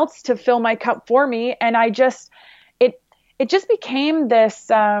anyone else to fill my cup for me. And it just became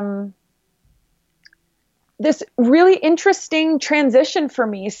this, this really interesting transition for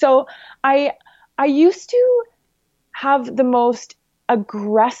me. So I used to have the most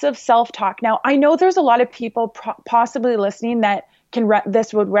aggressive self-talk. Now, I know there's a lot of people possibly listening that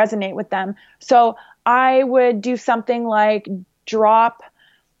this would resonate with them. So I would do something like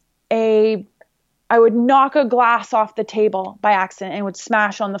I would knock a glass off the table by accident and it would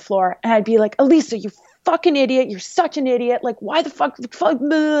smash on the floor. And I'd be like, Elisa, you fucking idiot. You're such an idiot. Like, why the fuck? That's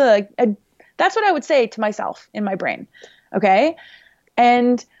what I would say to myself in my brain. Okay.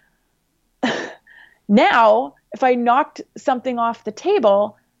 And now if I knocked something off the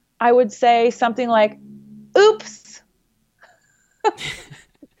table, I would say something like, oops.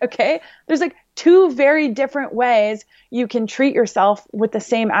 Okay. There's like two very different ways you can treat yourself with the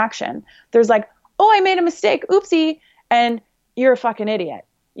same action. There's like, oh, I made a mistake. Oopsie. And you're a fucking idiot.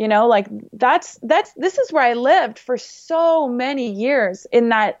 You know, like this is where I lived for so many years in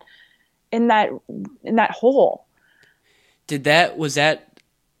that hole. Was that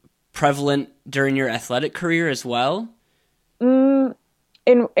prevalent during your athletic career as well?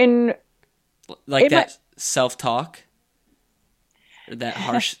 Self-talk, or that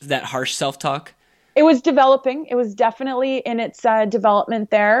harsh self-talk. It was developing. It was definitely in its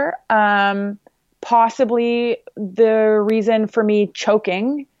development there. Possibly the reason for me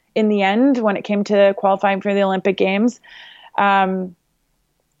choking in the end when it came to qualifying for the Olympic Games.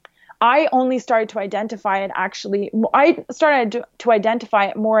 I only started to identify it I started to identify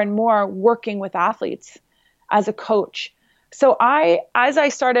it more and more working with athletes as a coach. So as I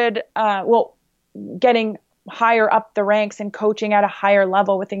started, getting higher up the ranks and coaching at a higher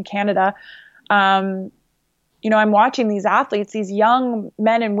level within Canada, I'm watching these athletes, these young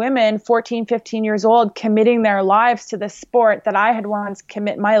men and women, 14, 15 years old, committing their lives to this sport that I had once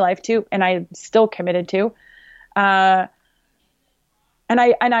commit my life to, and I still committed to. And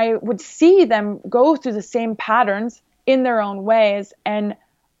I would see them go through the same patterns in their own ways. And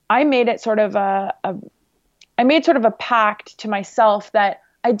I made it sort of a pact to myself that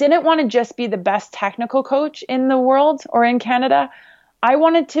I didn't want to just be the best technical coach in the world or in Canada. I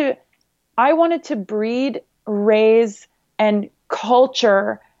wanted to breed, raise, and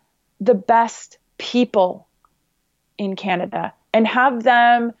culture the best people in Canada and have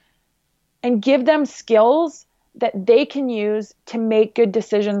them and give them skills that they can use to make good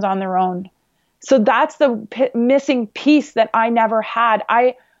decisions on their own. So that's the missing piece that I never had.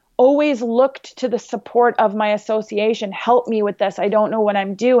 I always looked to the support of my association. Help me with this. I don't know what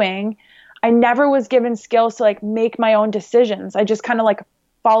I'm doing. I never was given skills to like make my own decisions. I just kind of like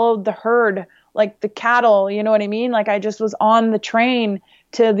followed the herd, like the cattle, you know what I mean? Like I just was on the train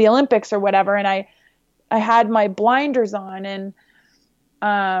to the Olympics or whatever. And I had my blinders on and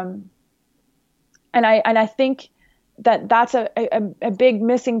I think that that's a big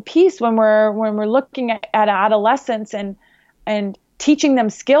missing piece when we're looking at adolescents and teaching them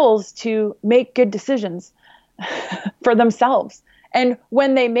skills to make good decisions for themselves. And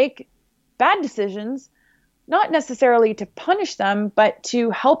when they make bad decisions, not necessarily to punish them, but to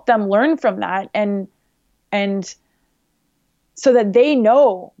help them learn from that and so that they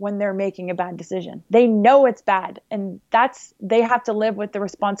know when they're making a bad decision. They know it's bad, and they have to live with the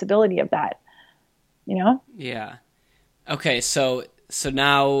responsibility of that. You know? Yeah. Okay, so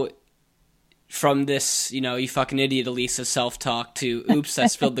now from this, you fucking idiot, Elisa self-talk to oops, I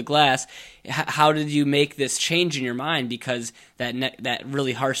spilled the glass, how did you make this change in your mind? Because that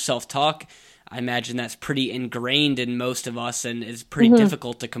really harsh self-talk, I imagine that's pretty ingrained in most of us and is pretty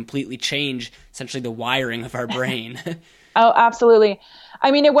difficult to completely change essentially the wiring of our brain. Oh, absolutely.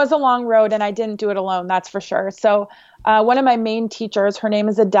 I mean, it was a long road and I didn't do it alone, that's for sure. So one of my main teachers, her name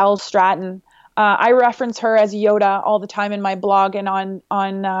is Adele Stratton. I reference her as Yoda all the time in my blog and on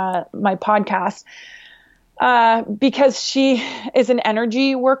my podcast because she is an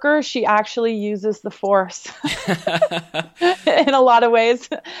energy worker. She actually uses the Force in a lot of ways.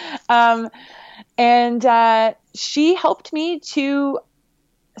 And she helped me to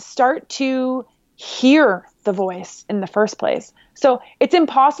start to hear the voice in the first place. So it's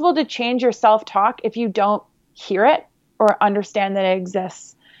impossible to change your self-talk if you don't hear it or understand that it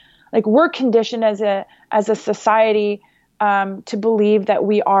exists. Like we're conditioned as a society to believe that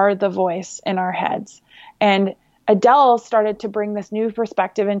we are the voice in our heads. And Adele started to bring this new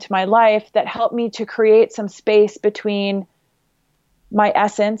perspective into my life that helped me to create some space between my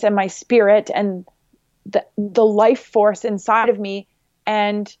essence and my spirit and the life force inside of me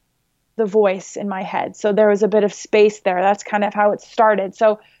and the voice in my head. So there was a bit of space there. That's kind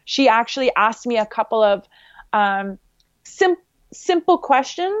simple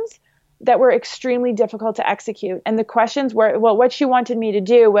questions that were extremely difficult to execute. And the questions were, well, what she wanted me to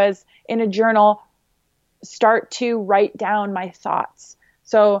do was in a journal, start to write down my thoughts.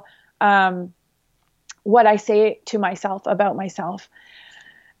 So, what I say to myself about myself.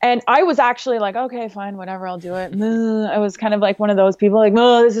 And I was actually like, okay, fine, whatever, I'll do it. I was kind of like one of those people like,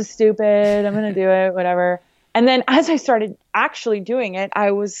 oh, this is stupid. I'm going to do it, whatever. And then as I started actually doing it, I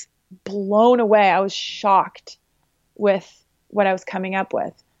was blown away. I was shocked with what I was coming up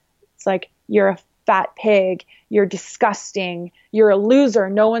with. It's like, you're a fat pig. You're disgusting. You're a loser.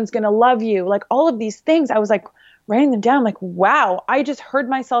 No one's going to love you. Like all of these things, I was like writing them down like, wow, I just heard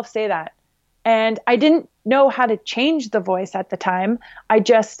myself say that. And I didn't know how to change the voice at the time. I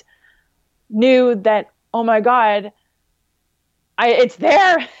just knew that, oh my God, it's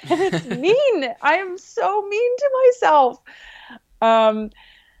there and it's mean. I am so mean to myself.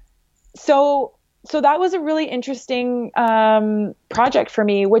 So that was a really interesting project for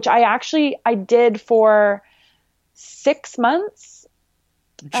me, which I did for 6 months.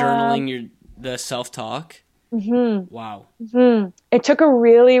 Journaling the self-talk. Mm-hmm. Wow. Mm-hmm. It took a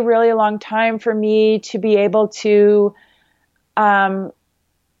really, really long time for me to be able to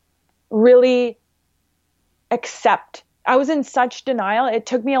really accept. I was in such denial. It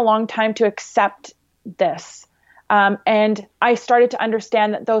took me a long time to accept this. And I started to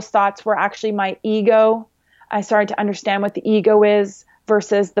understand that those thoughts were actually my ego. I started to understand what the ego is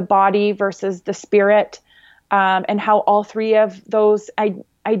versus the body versus the spirit, and how all three of those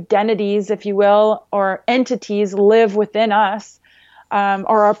identities, if you will, or entities live within us,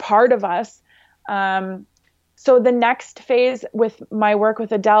 or are part of us. So the next phase with my work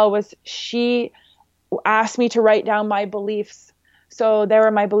with Adele was she asked me to write down my beliefs. So there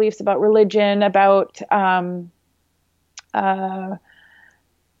were my beliefs about religion, about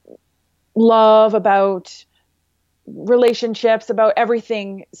love, about relationships, about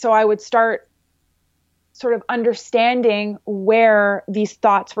everything. So I would start sort of understanding where these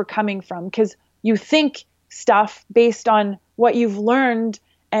thoughts were coming from, because you think stuff based on what you've learned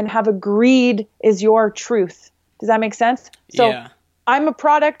and have agreed is your truth. Does that make sense? So yeah. I'm a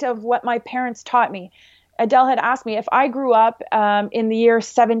product of what my parents taught me. Adele had asked me, if I grew up in the year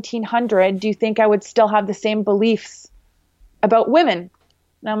 1700, do you think I would still have the same beliefs about women?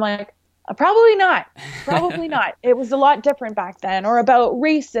 And I'm like, probably not. Probably not. It was a lot different back then. Or about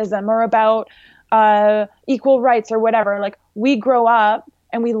racism, or about equal rights, or whatever. Like, we grow up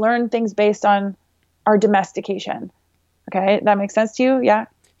and we learn things based on our domestication. Okay, that makes sense to you?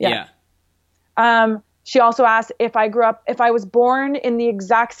 Yeah. She also asked if I was born in the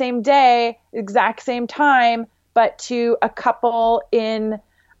exact same day, exact same time, but to a couple in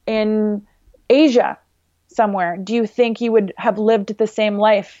Asia somewhere, do you think you would have lived the same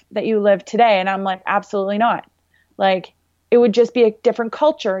life that you live today? And I'm like, absolutely not. Like, it would just be a different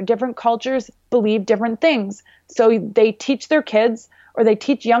culture. Different cultures believe different things. So they teach their kids, or they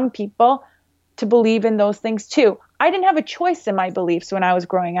teach young people to believe in those things too. I didn't have a choice in my beliefs when I was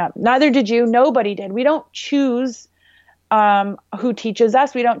growing up. Neither did you. Nobody did. We don't choose who teaches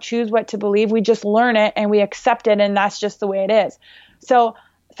us. We don't choose what to believe. We just learn it and we accept it, and that's just the way it is. So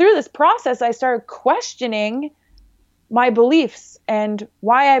through this process, I started questioning my beliefs and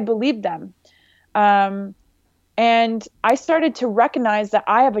why I believed them. And I started to recognize that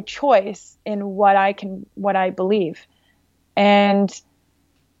I have a choice in what I believe. And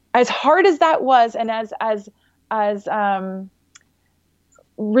as hard as that was, and there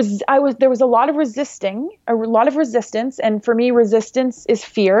was a lot of resistance. And for me, resistance is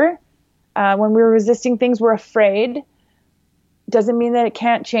fear. When we're resisting things, we're afraid. Doesn't mean that it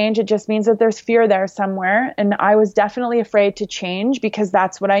can't change. It just means that there's fear there somewhere. And I was definitely afraid to change because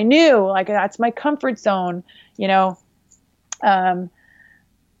that's what I knew. Like, that's my comfort zone, you know?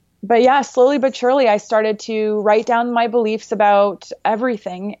 But yeah, slowly but surely, I started to write down my beliefs about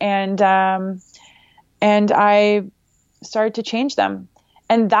everything, and I started to change them.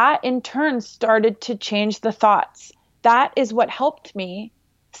 And that in turn started to change the thoughts. That is what helped me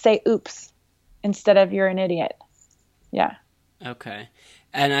say, oops, instead of you're an idiot. Yeah. Okay.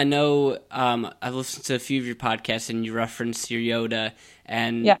 And I know I've listened to a few of your podcasts, and you referenced your Yoda,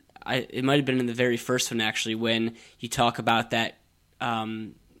 and yeah. It might have been in the very first one, actually, when you talk about that,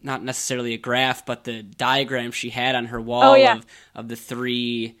 not necessarily a graph, but the diagram she had on her wall of the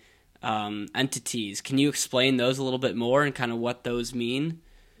three entities. Can you explain those a little bit more and kind of what those mean?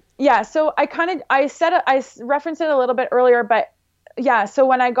 Yeah, so I referenced it a little bit earlier, but yeah, so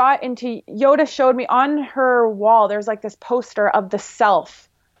when I got into, Yoda showed me on her wall, there's like this poster of the self,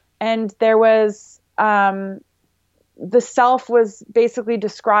 and there was the self was basically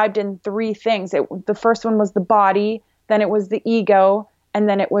described in three things. The first one was the body, then it was the ego, and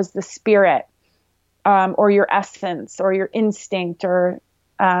then it was the spirit, or your essence, or your instinct, or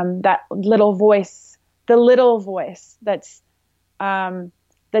that little voice, the little voice that's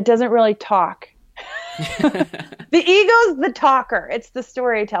that doesn't really talk. The ego's the talker. It's the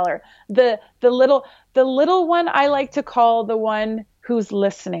storyteller. The little one I like to call the one who's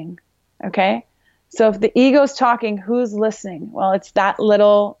listening. Okay? So if the ego's talking, who's listening? Well, it's that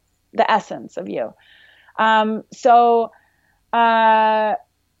little, the essence of you.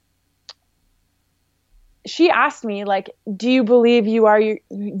 She asked me, like, do you believe you are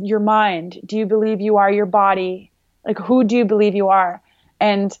your mind? Do you believe you are your body? Like, who do you believe you are?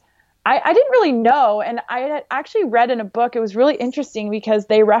 And I didn't really know. And I had actually read in a book, it was really interesting because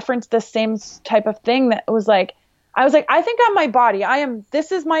they referenced the same type of thing that was like, I was like, I think I'm my body.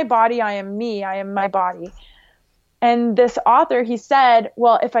 This is my body. I am me. I am my body. And this author, he said,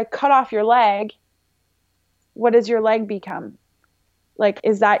 well, if I cut off your leg, what does your leg become? Like,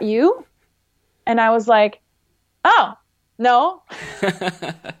 is that you? And I was like, oh, no,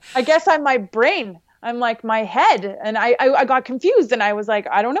 I guess I'm my brain. I'm like my head. And I got confused and I was like,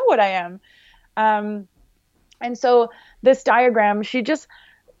 I don't know what I am. And so this diagram, she just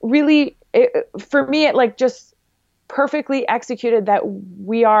really, for me, it like just perfectly executed that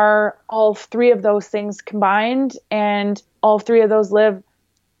we are all three of those things combined, and all three of those live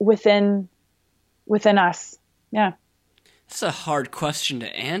within us. Yeah. That's a hard question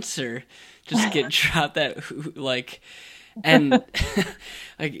to answer. Just get dropped that, like, and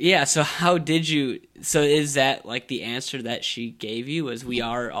like, yeah. So how did you, so is that like the answer that she gave you, is we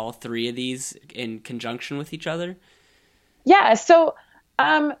are all three of these in conjunction with each other? Yeah. So,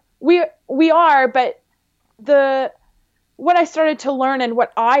 we are, but what I started to learn and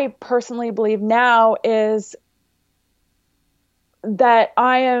what I personally believe now is that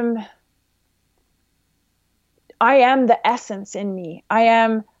I am the essence in me. I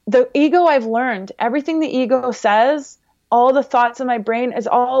am the ego. I've learned everything the ego says, all the thoughts in my brain is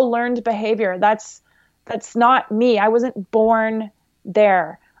all learned behavior. That's not me. I wasn't born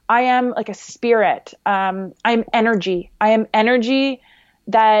there. I am like a spirit. I'm energy. I am energy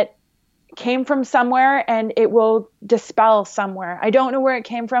that came from somewhere and it will dispel somewhere. I don't know where it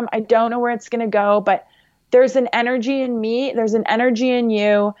came from. I don't know where it's going to go, but there's an energy in me. There's an energy in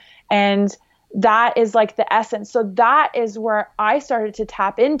you. And that is like the essence. So that is where I started to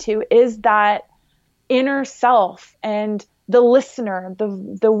tap into, is that inner self and the listener,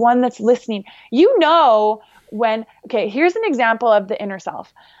 the one that's listening. You know, okay, here's an example of the inner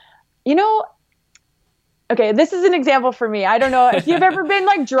self. You know, okay, this is an example for me. I don't know if you've ever been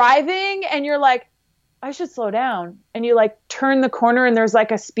like driving and you're like, I should slow down. And you like turn the corner and there's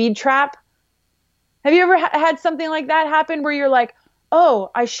like a speed trap. Have you ever had something like that happen where you're like,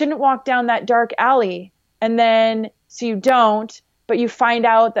 oh, I shouldn't walk down that dark alley. And then, so you don't, but you find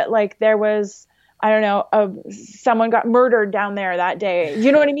out that like there was, I don't know, someone got murdered down there that day.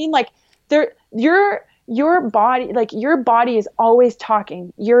 You know what I mean? Like your body, like your body is always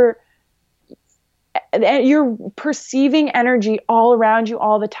talking. You're perceiving energy all around you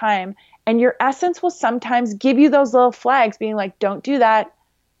all the time. And your essence will sometimes give you those little flags being like, don't do that.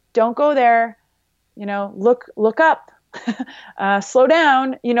 Don't go there. You know, look up, slow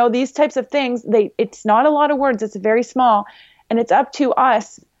down, you know, these types of things. It's not a lot of words. It's very small. And it's up to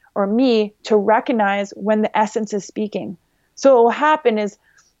us or me to recognize when the essence is speaking. So what will happen is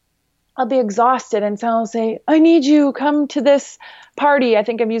I'll be exhausted and someone will say, I need you, come to this party. I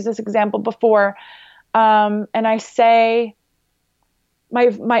think I've used this example before. And I say,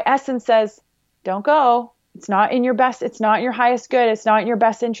 my essence says, don't go. It's not in your best. It's not in your highest good. It's not in your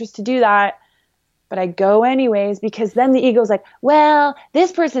best interest to do that. But I go anyways, because then the ego's like, well,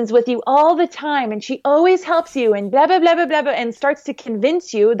 this person's with you all the time and she always helps you and blah, blah, blah, blah, blah, blah, and starts to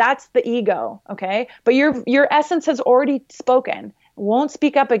convince you. That's the ego. Okay. But your essence has already spoken, won't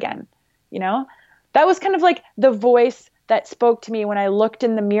speak up again. You know, that was kind of like the voice that spoke to me when I looked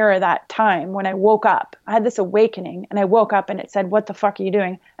in the mirror that time when I woke up. I had this awakening and I woke up and it said, what the fuck are you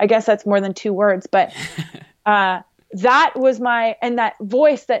doing? I guess that's more than 2 words, but that was and that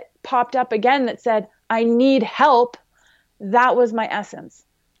voice that popped up again that said, I need help. That was my essence.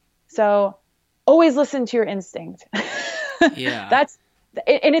 So always listen to your instinct. Yeah.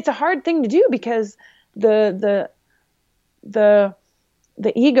 And it's a hard thing to do because the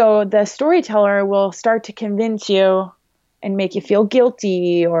ego, the storyteller, will start to convince you and make you feel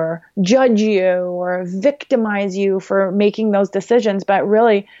guilty or judge you or victimize you for making those decisions. But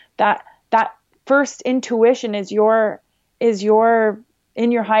really that first intuition is in your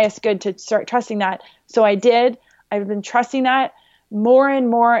highest good to start trusting that. So I've been trusting that more and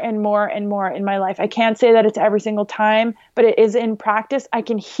more and more and more in my life. I can't say that it's every single time, but it is in practice. I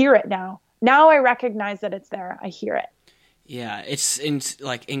can hear it now. Now I recognize that it's there. I hear it. Yeah, it's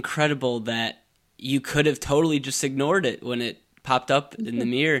like incredible that you could have totally just ignored it when it popped up in the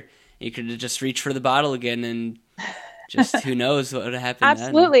mirror. You could have just reached for the bottle again and just who knows what would have happened.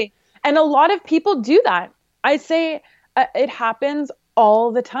 Absolutely. And a lot of people do that. I say it happens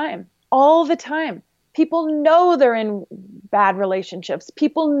all the time. All the time. People know they're in bad relationships.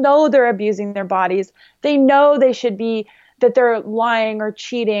 People know they're abusing their bodies. They know that they're lying or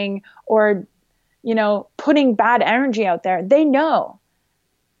cheating or, putting bad energy out there. They know,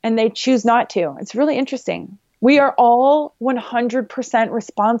 and they choose not to. It's really interesting. We are all 100%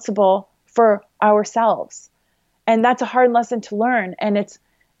 responsible for ourselves. And that's a hard lesson to learn. And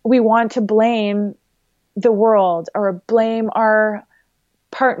we want to blame the world or blame our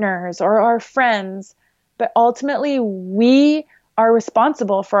partners or our friends. But ultimately, we are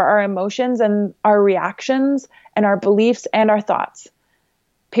responsible for our emotions and our reactions and our beliefs and our thoughts,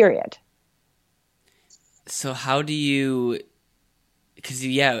 period. So how do you, because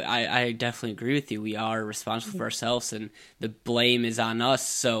I definitely agree with you. We are responsible for ourselves and the blame is on us.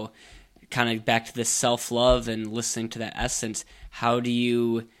 So kind of back to this self-love and listening to that essence, how do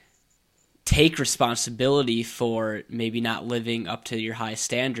you take responsibility for maybe not living up to your high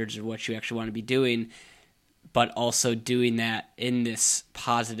standards or what you actually want to be doing, but also doing that in this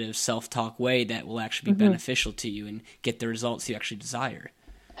positive self-talk way that will actually be beneficial to you and get the results you actually desire?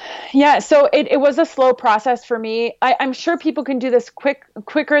 Yeah, so it was a slow process for me. I'm sure people can do this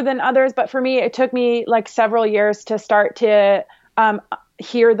quicker than others, but for me, it took me like several years to start to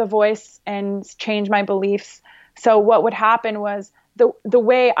hear the voice and change my beliefs. So what would happen was the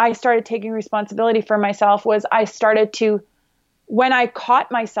way I started taking responsibility for myself was I started to, when I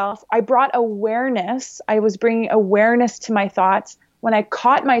caught myself, I brought awareness. I was bringing awareness to my thoughts. When I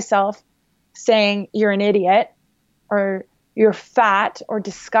caught myself saying, "You're an idiot," or "You're fat," or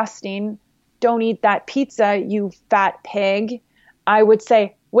 "Disgusting," "Don't eat that pizza, you fat pig," I would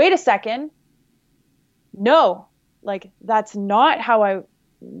say, "Wait a second. No, like that's not how I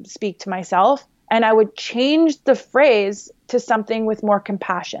speak to myself." And I would change the phrase to something with more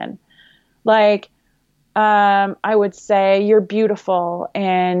compassion. Like, I would say, "You're beautiful,"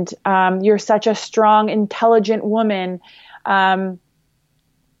 and "You're such a strong, intelligent woman. You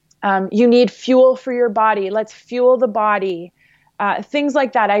need fuel for your body. Let's fuel the body." Things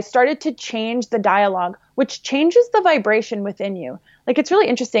like that. I started to change the dialogue, which changes the vibration within you. Like, it's really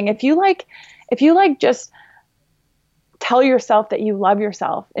interesting. If you just tell yourself that you love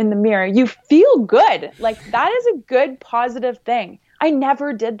yourself in the mirror, you feel good. Like, that is a good, positive thing. I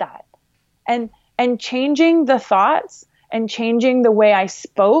never did that. And changing the thoughts and changing the way I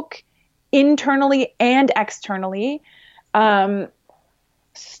spoke internally and externally,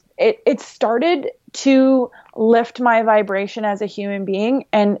 it started to lift my vibration as a human being,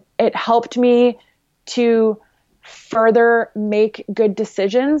 and it helped me to further make good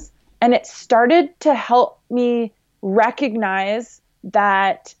decisions. And it started to help me recognize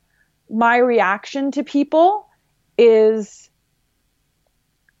that my reaction to people is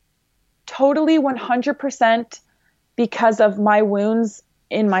totally 100% because of my wounds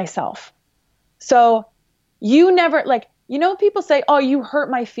in myself. So people say, "Oh, you hurt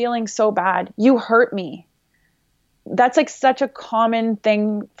my feelings so bad. You hurt me." That's like such a common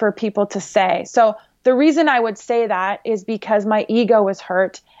thing for people to say. So the reason I would say that is because my ego is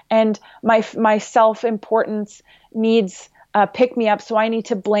hurt and my self-importance needs pick me up. So I need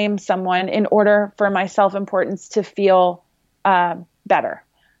to blame someone in order for my self-importance to feel better.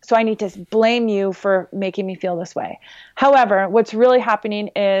 So I need to blame you for making me feel this way. However, what's really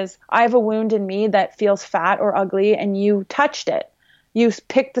happening is I have a wound in me that feels fat or ugly, and you touched it. You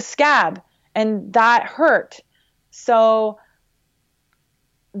picked the scab, and that hurt. So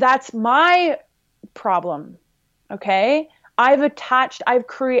that's my problem. Okay? I've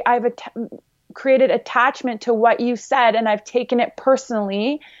created attachment to what you said, and I've taken it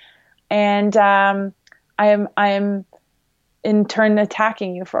personally, and I am in turn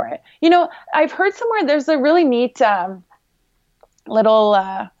attacking you for it. I've heard somewhere there's a really neat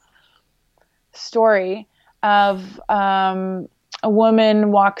little story of a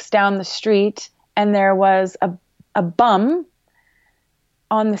woman walks down the street, and there was a bum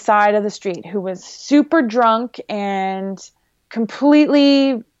on the side of the street who was super drunk and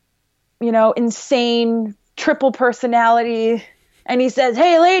completely, insane, triple personality. And he says,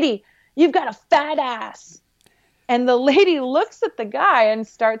 "Hey lady, you've got a fat ass." And the lady looks at the guy and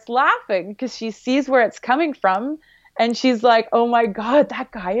starts laughing because she sees where it's coming from. And she's like, "Oh my God,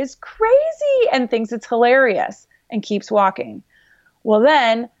 that guy is crazy," and thinks it's hilarious and keeps walking. Well,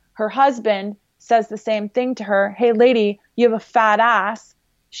 then her husband says the same thing to her. Hey, lady, you have a fat ass.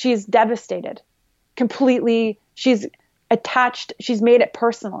 She's devastated. Completely, she's attached. She's made it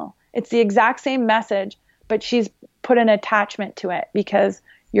personal. It's the exact same message, but she's put an attachment to it because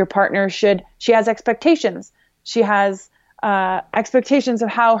your partner she has expectations. She has expectations of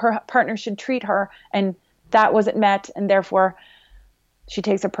how her partner should treat her, and that wasn't met, and therefore she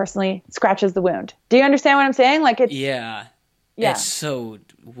takes it personally, scratches the wound. Do you understand what I'm saying? Like it's yeah. It's so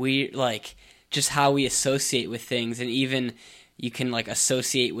weird, like just how we associate with things, and even you can like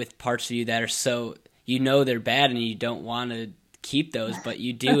associate with parts of you that are so, they're bad and you don't want to keep those, but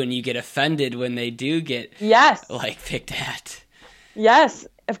you do, and you get offended when they do get like picked at. Yes,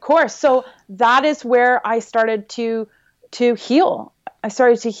 of course. So that is where I started to heal. I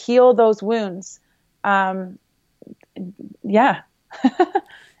started to heal those wounds. And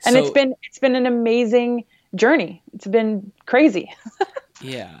it's been an amazing journey. It's been crazy.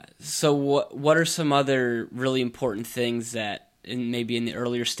 Yeah. So what are some other really important things that maybe in the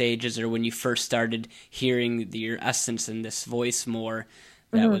earlier stages, or when you first started hearing your essence and this voice more,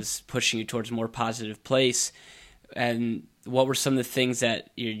 that was pushing you towards a more positive place? And what were some of the things that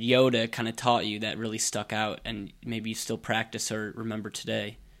your Yoda kind of taught you that really stuck out and maybe you still practice or remember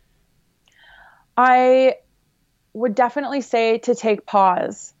today? I would definitely say to take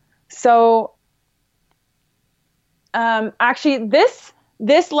pause. So actually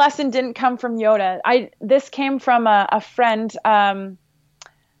this lesson didn't come from Yoda. This came from a friend. I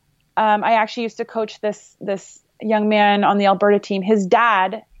actually used to coach this young man on the Alberta team. His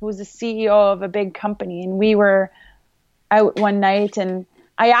dad, who was the CEO of a big company, and we were out one night, and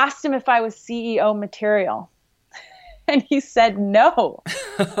I asked him if I was CEO material, and he said no.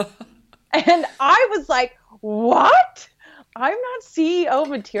 And I was like, what? I'm not CEO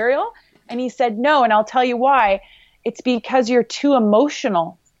material? And he said no, and I'll tell you why. It's because you're too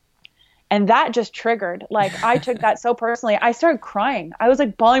emotional. And that just triggered. Like, I took that so personally. I started crying. I was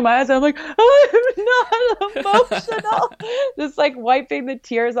like bawling my eyes. I'm like, I'm not emotional. Just like wiping the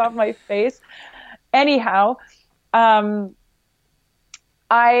tears off my face. Anyhow, I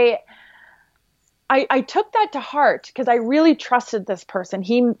took that to heart because I really trusted this person.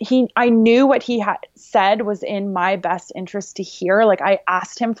 I knew what he had said was in my best interest to hear. Like, I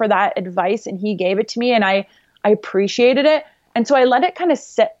asked him for that advice and he gave it to me, and I appreciated it. And so I let it kind of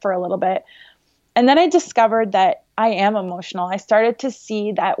sit for a little bit. And then I discovered that I am emotional. I started to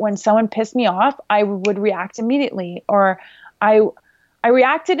see that when someone pissed me off, I would react immediately, or I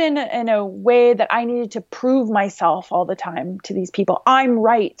reacted in a way that I needed to prove myself all the time to these people. I'm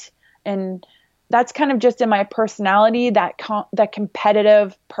right. And that's kind of just in my personality, that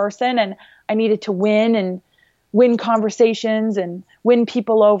competitive person. And I needed to win conversations and win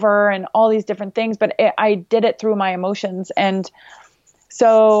people over and all these different things. But I did it through my emotions. And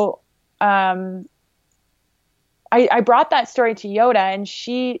so I brought that story to Yoda, and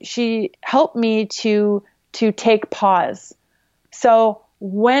she helped me to take pause. So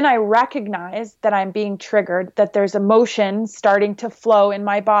when I recognize that I'm being triggered, that there's emotion starting to flow in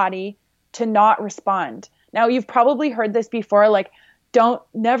my body, to not respond. Now, you've probably heard this before, like,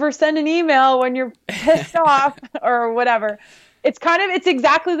 never send an email when you're pissed off or whatever. It's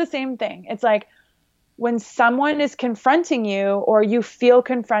exactly the same thing. It's like when someone is confronting you, or you feel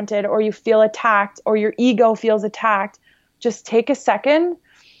confronted, or you feel attacked, or your ego feels attacked, just take a second,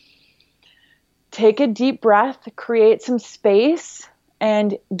 take a deep breath, create some space,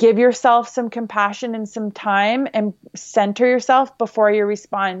 and give yourself some compassion and some time, and center yourself before you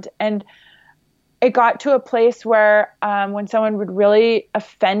respond. And it got to a place where when someone would really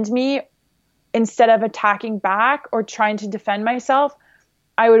offend me, instead of attacking back or trying to defend myself,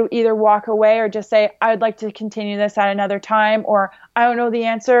 I would either walk away or just say, I would like to continue this at another time, or I don't know the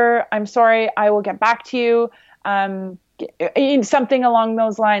answer. I'm sorry. I will get back to you. Something along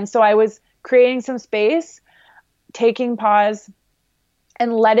those lines. So I was creating some space, taking pause,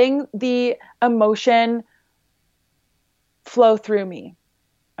 and letting the emotion flow through me.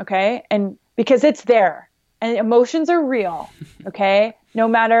 Okay. And because it's there, and emotions are real. Okay. No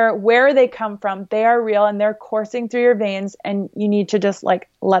matter where they come from, they are real, and they're coursing through your veins, and you need to just like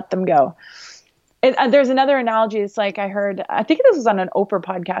let them go. There's another analogy. It's like, I think this was on an Oprah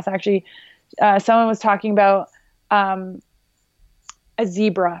podcast, actually. Someone was talking about a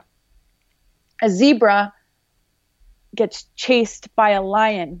zebra. A zebra gets chased by a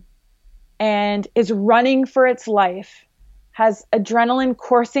lion and is running for its life, has adrenaline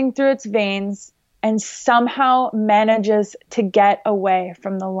coursing through its veins, and somehow manages to get away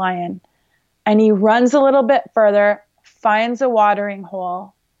from the lion. And he runs a little bit further, finds a watering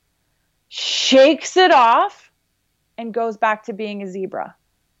hole, shakes it off, and goes back to being a zebra.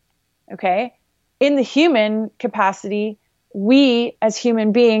 Okay. In the human capacity, we as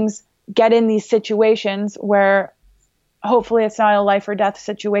human beings get in these situations where hopefully it's not a life or death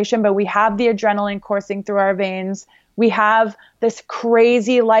situation, but we have the adrenaline coursing through our veins. We have this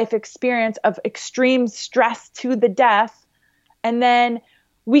crazy life experience of extreme stress to the death. And then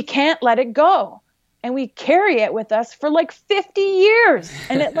we can't let it go. And we carry it with us for like 50 years.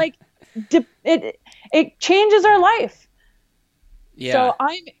 And it like, it changes our life. Yeah. So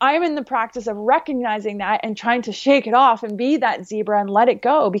I'm in the practice of recognizing that and trying to shake it off and be that zebra and let it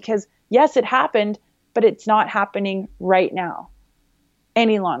go, because yes, it happened, but it's not happening right now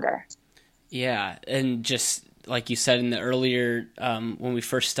any longer. Yeah. And just like you said in the earlier, when we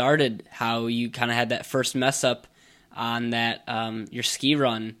first started, how you kind of had that first mess up on that, your ski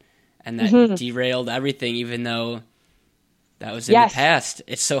run, and that derailed everything, even though that was in the past.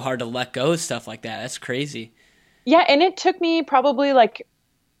 It's so hard to let go of stuff like that. That's crazy. Yeah. And it took me probably like,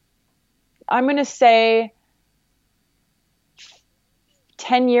 I'm going to say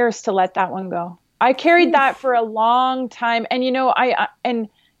 10 years to let that one go. I carried that for a long time. And, you know, I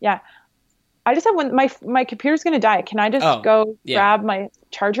just have my computer's going to die. Can I just go grab my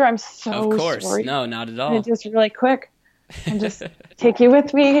charger? I'm so Of course. sorry. No, not at all. And just really quick and just take you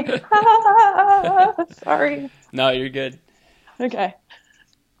with me. Sorry. No, you're good. Okay.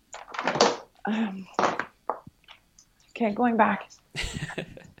 Okay, going back.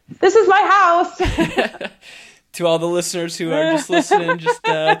 This is my house. To all the listeners who are just listening, just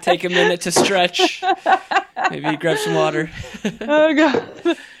take a minute to stretch. Maybe grab some water. Oh,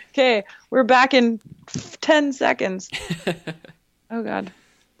 God. Okay, we're back in 10 seconds. Oh, God.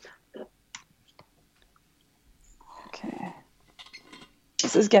 Okay.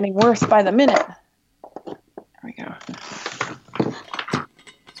 This is getting worse by the minute. There we go.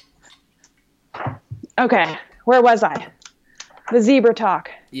 Okay, where was I? The zebra talk.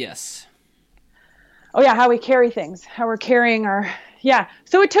 Yes. Oh, yeah, how we carry things, how we're carrying our... Yeah,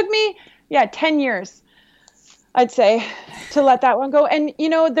 so it took me, 10 years, I'd say, to let that one go. And, you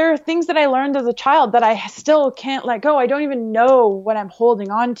know, there are things that I learned as a child that I still can't let go. I don't even know what I'm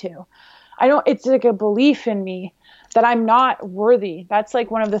holding on to. It's like a belief in me that I'm not worthy. That's like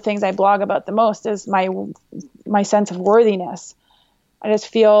one of the things I blog about the most is my sense of worthiness. I just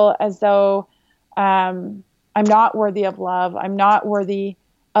feel as though I'm not worthy of love. I'm not worthy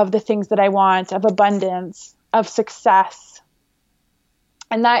of the things that I want, of abundance, of success.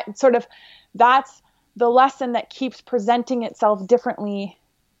 And that's the lesson that keeps presenting itself differently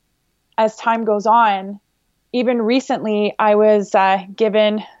as time goes on. Even recently, I was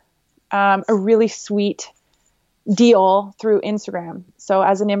given a really sweet deal through Instagram. So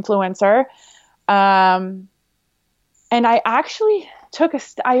as an influencer, and I actually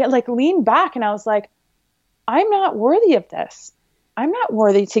I leaned back and I was like, I'm not worthy of this. I'm not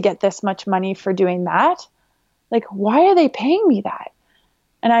worthy to get this much money for doing that. Like, why are they paying me that?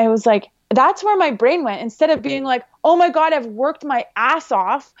 And I was like, that's where my brain went. Instead of being like, oh my God, I've worked my ass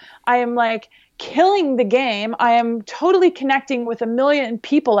off. I am like killing the game. I am totally connecting with 1 million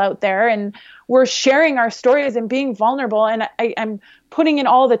people out there, and we're sharing our stories and being vulnerable. And I'm putting in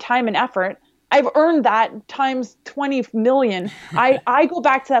all the time and effort. I've earned that times 20 million. I go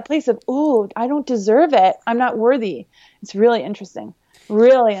back to that place of, ooh, I don't deserve it. I'm not worthy. It's really interesting.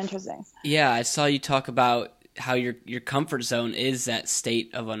 Really interesting. Yeah, I saw you talk about how your comfort zone is that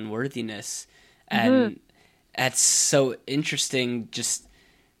state of unworthiness. And that's so interesting. Just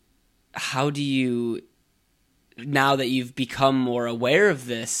how do you, now that you've become more aware of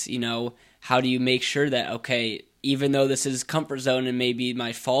this, you know, how do you make sure that, okay, even though this is comfort zone and maybe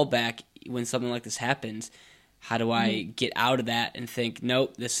my fallback when something like this happens, how do I get out of that and think,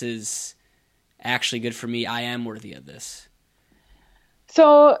 nope, this is actually good for me. I am worthy of this.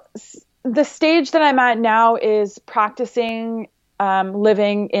 So the stage that I'm at now is practicing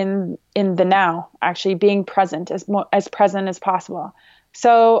living in the now, actually being present, as present as possible.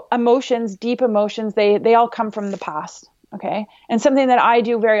 So emotions, deep emotions, they all come from the past. Okay. And something that I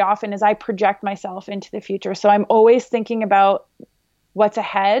do very often is I project myself into the future. So I'm always thinking about what's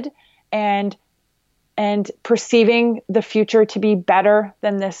ahead and perceiving the future to be better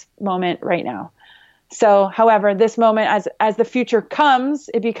than this moment right now. So, however, this moment, as the future comes,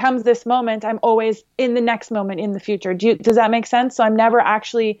 it becomes this moment. I'm always in the next moment in the future. Does that make sense? So I'm never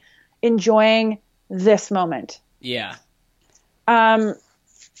actually enjoying this moment. Yeah.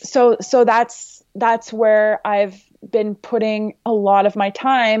 So that's where I've been putting a lot of my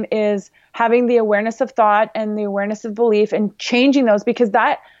time, is having the awareness of thought and the awareness of belief and changing those, because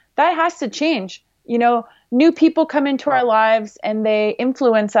that has to change. You know, new people come into our lives and they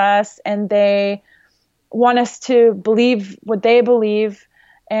influence us and they want us to believe what they believe,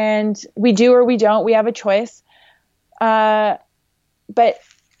 and we do or we don't. We have a choice. But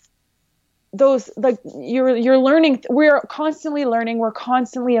those, like, you're learning. We're constantly learning. We're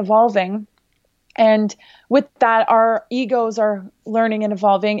constantly evolving. And with that, our egos are learning and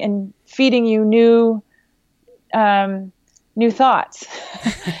evolving and feeding you new thoughts.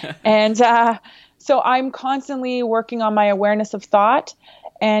 And so I'm constantly working on my awareness of thought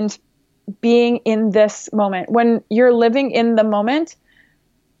and being in this moment. When you're living in the moment,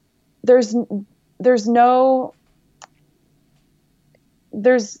 it's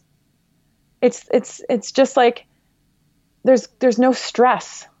just like there's no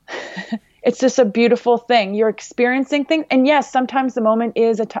stress. It's just a beautiful thing. You're experiencing things, and yes, sometimes the moment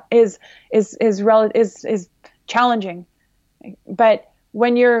is challenging. But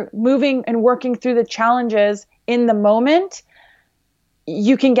when you're moving and working through the challenges in the moment,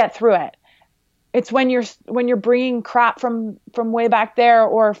 you can get through it. It's when you're bringing crap from way back there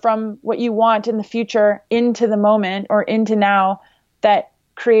or from what you want in the future into the moment or into now that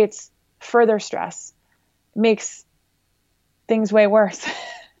creates further stress, makes things way worse.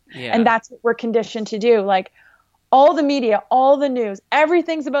 Yeah. And that's what we're conditioned to do. Like, all the media, all the news,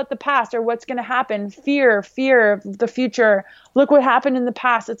 everything's about the past or what's going to happen. Fear of the future. Look what happened in the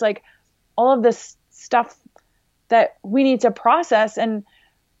past. It's like all of this stuff that we need to process, and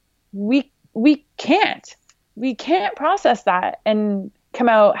we can't process that and come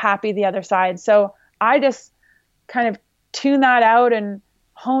out happy the other side. So I just kind of tune that out and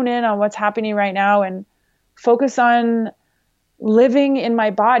hone in on what's happening right now and focus on living in my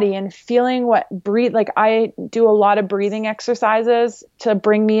body and feeling like I do a lot of breathing exercises to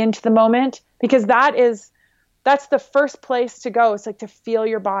bring me into the moment, because that's the first place to go. It's like to feel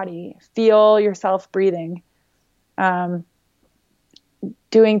your body, feel yourself breathing.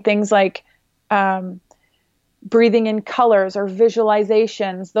 Doing things like breathing in colors or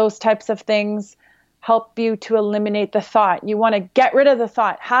visualizations, those types of things help you to eliminate the thought. You want to get rid of the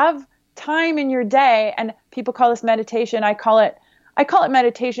thought. Have time in your day, and people call this meditation. I call it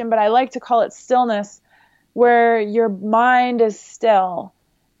meditation, but I like to call it stillness, where your mind is still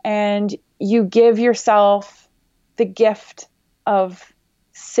and you give yourself the gift of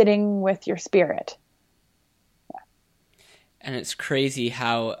sitting with your spirit. And it's crazy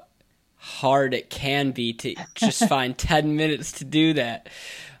how hard it can be to just find 10 minutes to do that.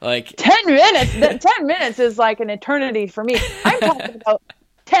 Like 10 minutes, 10 minutes is like an eternity for me. I'm talking about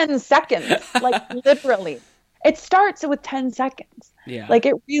 10 seconds, like literally. It starts with 10 seconds. Yeah. Like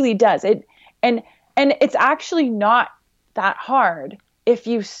it really does. And it's actually not that hard if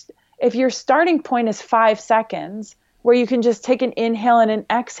your starting point is 5 seconds, where you can just take an inhale and an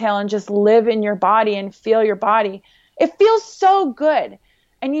exhale and just live in your body and feel your body. It feels so good.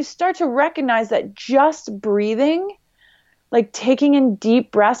 And you start to recognize that just breathing, like taking in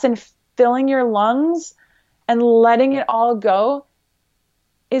deep breaths and filling your lungs and letting it all go,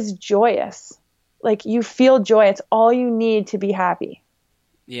 is joyous. Like you feel joy. It's all you need to be happy.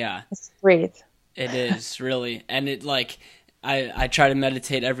 Yeah. Just breathe. It is really. And it like, I try to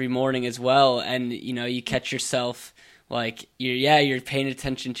meditate every morning as well. And you catch yourself like you're paying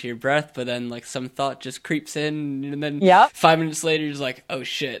attention to your breath, but then like some thought just creeps in, and then 5 minutes later you're just like, oh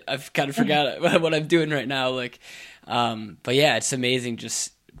shit, I've kind of forgot what I'm doing right now. Like, but yeah, it's amazing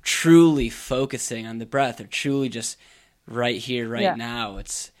just truly focusing on the breath, or truly just right here, right now.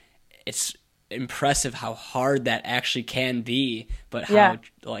 It's impressive how hard that actually can be, but how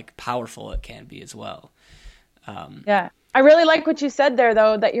like powerful it can be as well. I really like what you said there,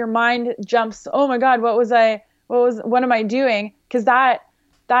 though, that your mind jumps, oh my God, what am I doing? Because that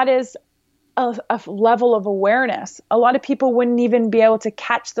is a level of awareness. A lot of people wouldn't even be able to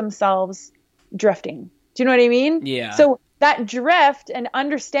catch themselves drifting. Do you know what I mean? Yeah. So that drift and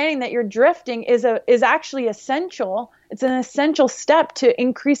understanding that you're drifting is actually essential. It's an essential step to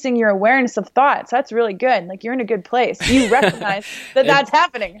increasing your awareness of thoughts. That's really good. Like you're in a good place. You recognize that's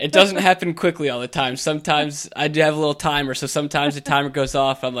happening. It doesn't happen quickly all the time. Sometimes I do have a little timer, so sometimes the timer goes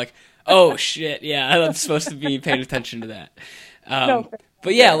off. I'm like, oh shit, yeah, I'm supposed to be paying attention to that.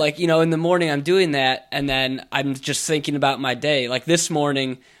 But yeah, like, in the morning I'm doing that, and then I'm just thinking about my day. Like this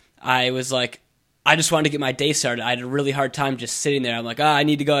morning, I was like, I just wanted to get my day started. I had a really hard time just sitting there. I'm like, I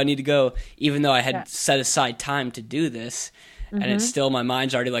need to go, even though I had set aside time to do this. Mm-hmm. And it's still, my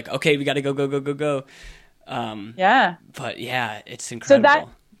mind's already like, okay, we got to go. But yeah, it's incredible. So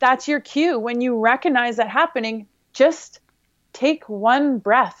that's your cue. When you recognize that happening, just take one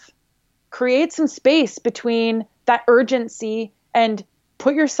breath. Create some space between that urgency and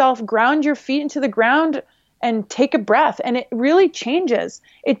ground your feet into the ground and take a breath. And it really changes.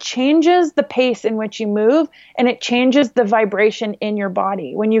 It changes the pace in which you move, and it changes the vibration in your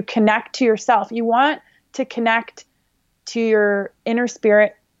body. When you connect to yourself, you want to connect to your inner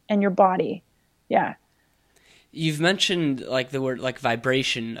spirit and your body. Yeah. You've mentioned like the word like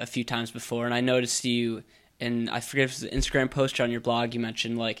vibration a few times before, and I noticed you, and I forget if it was an Instagram post or on your blog, you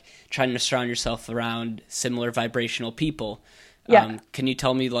mentioned like trying to surround yourself around similar vibrational people. Yeah. Can you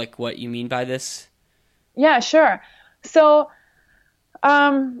tell me like what you mean by this? Yeah, sure. So,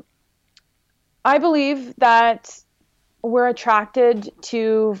 I believe that we're attracted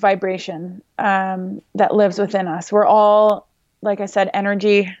to vibration that lives within us. We're all, like I said,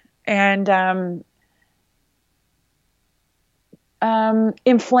 energy, and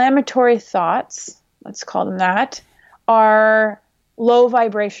inflammatory thoughts, let's call them that, are low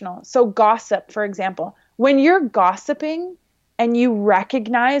vibrational. So gossip, for example, when you're gossiping and you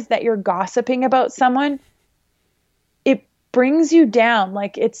recognize that you're gossiping about someone, it brings you down.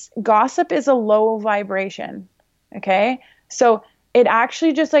 Like gossip is a low vibration. Okay. So it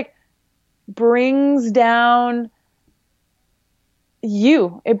actually just like brings down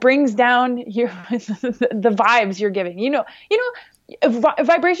you. It brings down the vibes you're giving.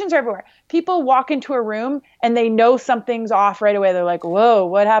 Vibrations are everywhere. People walk into a room and they know something's off right away. They're like, whoa,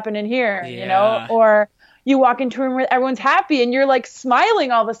 what happened in here? Yeah. Or you walk into a room where everyone's happy and you're like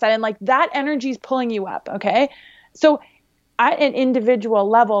smiling all of a sudden, like that energy is pulling you up. Okay. So at an individual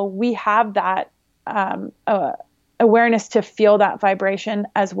level, we have that awareness to feel that vibration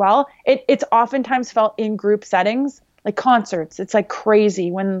as well. It's oftentimes felt in group settings, like concerts. It's like crazy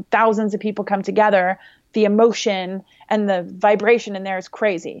when thousands of people come together. The emotion and the vibration in there is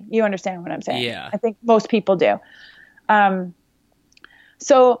crazy. You understand what I'm saying? Yeah. I think most people do.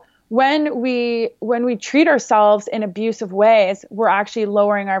 So when we treat ourselves in abusive ways, we're actually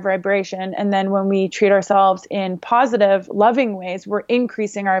lowering our vibration. And then when we treat ourselves in positive, loving ways, we're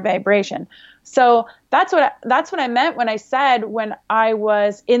increasing our vibration. So that's what I meant when I said when I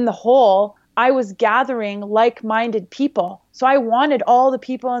was in the hole, I was gathering like-minded people. So I wanted all the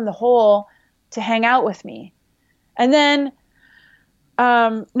people in the hole to hang out with me. And then,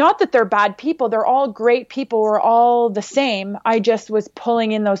 not that they're bad people, they're all great people, we're all the same. I just was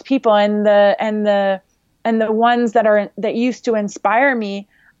pulling in those people, and the ones that used to inspire me,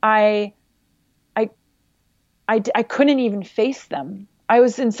 I couldn't even face them. I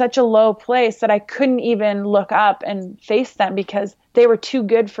was in such a low place that I couldn't even look up and face them because they were too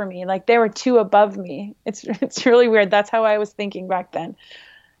good for me. Like they were too above me. It's really weird. That's how I was thinking back then.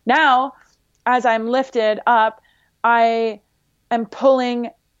 Now, as I'm lifted up, I am pulling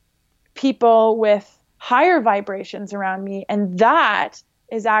people with higher vibrations around me. And that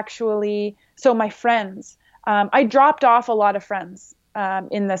is actually, so my friends, I dropped off a lot of friends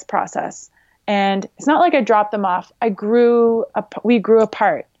in this process. And it's not like I dropped them off. We grew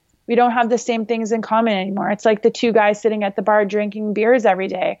apart. We don't have the same things in common anymore. It's like the two guys sitting at the bar drinking beers every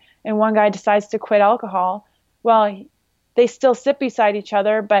day, and one guy decides to quit alcohol. Well, they still sit beside each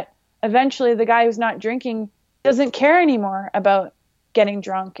other, but eventually the guy who's not drinking doesn't care anymore about getting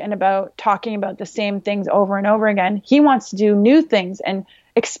drunk and about talking about the same things over and over again. He wants to do new things and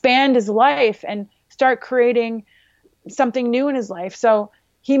expand his life and start creating something new in his life. So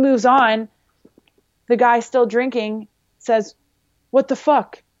he moves on. The guy still drinking says, what the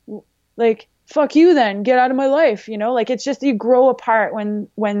fuck? Like, fuck you then. Get out of my life. Like it's just you grow apart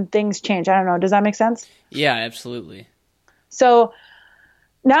when things change. I don't know. Does that make sense? Yeah, absolutely. So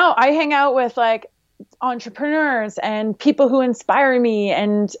now I hang out with like entrepreneurs and people who inspire me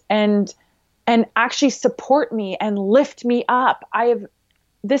and actually support me and lift me up.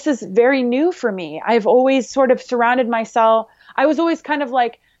 This is very new for me. I've always sort of surrounded myself. I was always kind of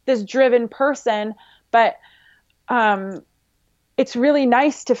like this driven person, but it's really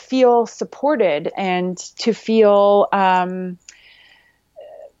nice to feel supported and to feel,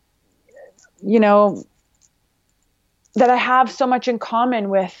 that I have so much in common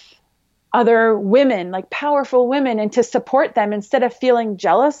with other women, like powerful women, and to support them instead of feeling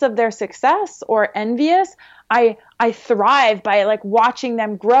jealous of their success or envious. I thrive by like watching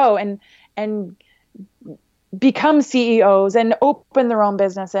them grow and become CEOs and open their own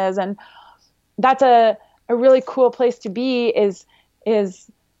businesses. And that's a really cool place to be is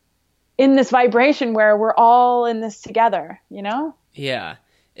in this vibration where we're all in this together, Yeah.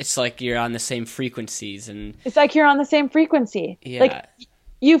 It's like you're on the same frequencies, and it's like you're on the same frequency. Yeah. Like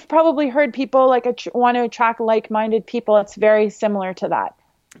you've probably heard people like want to attract like-minded people. It's very similar to that.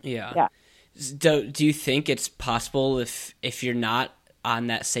 Yeah. Yeah. Do you think it's possible if you're not on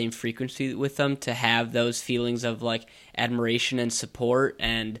that same frequency with them to have those feelings of like admiration and support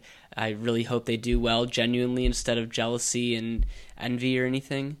and I really hope they do well genuinely instead of jealousy and envy or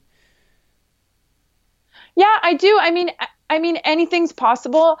anything. Yeah, I do. I mean, anything's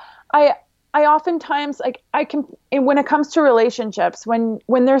possible. I oftentimes, like, when it comes to relationships, when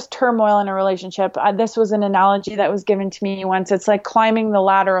there's turmoil in a relationship, this was an analogy that was given to me once. It's like climbing the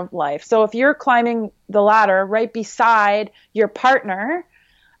ladder of life. So if you're climbing the ladder right beside your partner,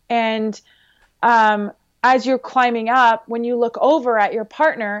 and as you're climbing up, when you look over at your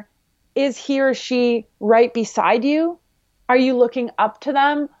partner, is he or she right beside you? Are you looking up to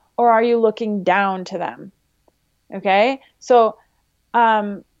them, or are you looking down to them? Okay. So,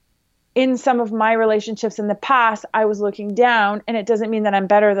 in some of my relationships in the past, I was looking down, and it doesn't mean that I'm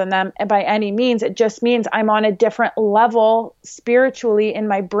better than them by any means. It just means I'm on a different level spiritually in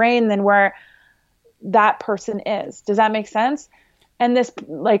my brain than where that person is. Does that make sense? And this,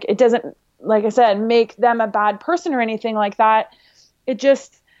 like, it doesn't, like I said, make them a bad person or anything like that. It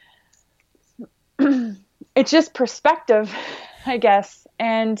just, it's just perspective, I guess.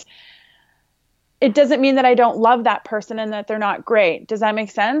 And it doesn't mean that I don't love that person and that they're not great. Does that make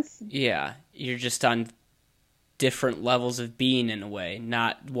sense? Yeah, you're just on different levels of being in a way.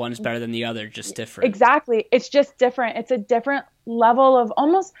 Not one's better than the other, just different. Exactly. It's just different. It's a different level of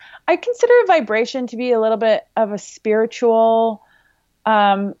almost, I consider vibration to be a little bit of a spiritual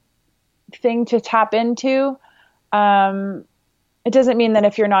thing to tap into. It doesn't mean that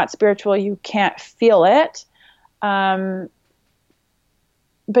if you're not spiritual, you can't feel it. But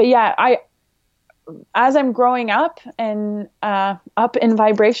yeah, as I'm growing up and up in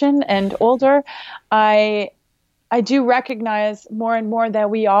vibration and older, I do recognize more and more that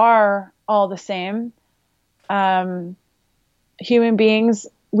we are all the same. Human beings,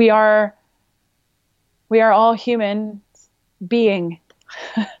 we are all human being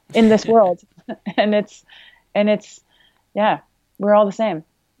in this world. and it's, yeah, we're all the same.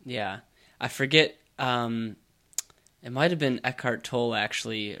 Yeah. I forget, it might have been Eckhart Tolle,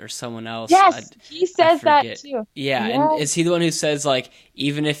 actually, or someone else. Yes, he says that too. Yeah, yes. And is he the one who says, like,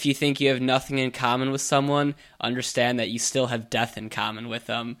 even if you think you have nothing in common with someone, understand that you still have death in common with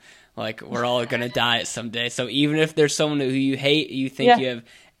them. Like, we're all going to die someday. So even if there's someone who you hate, you think you have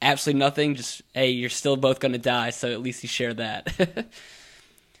absolutely nothing, just, hey, you're still both going to die, so at least you share that.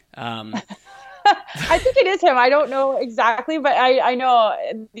 I think it is him. I don't know exactly, but I know,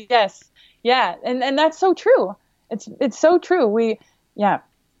 yes. Yeah, and that's so true. It's so true.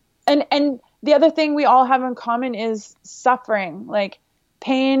 And the other thing we all have in common is suffering. Like,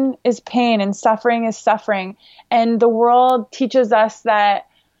 pain is pain and suffering is suffering. And the world teaches us that,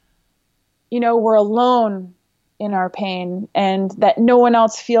 we're alone in our pain and that no one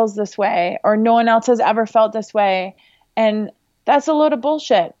else feels this way or no one else has ever felt this way. And that's a load of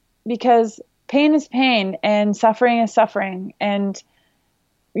bullshit, because pain is pain and suffering is suffering, and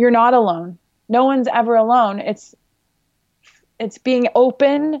you're not alone. No one's ever alone. It's being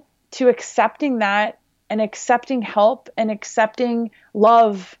open to accepting that and accepting help and accepting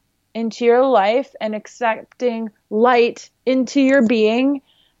love into your life and accepting light into your being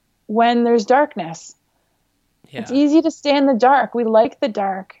when there's darkness. Yeah. It's easy to stay in the dark. We like the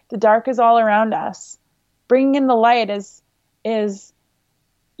dark. The dark is all around us. Bringing in the light is,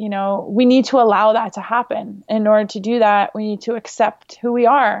 we need to allow that to happen. In order to do that, we need to accept who we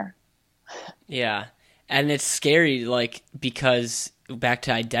are. Yeah. And it's scary, like, because back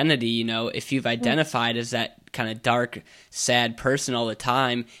to identity, if you've identified as that kind of dark, sad person all the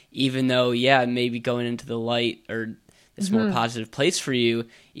time, even though, maybe going into the light or this more positive place for you,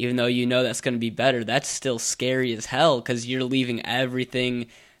 even though that's going to be better, that's still scary as hell, because you're leaving everything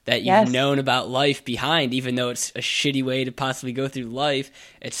that you've known about life behind. Even though it's a shitty way to possibly go through life,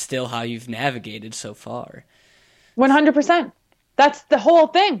 it's still how you've navigated so far. 100%. That's the whole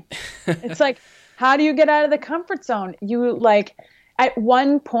thing. It's like, how do you get out of the comfort zone? You, like, at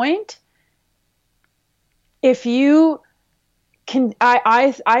one point, if you can,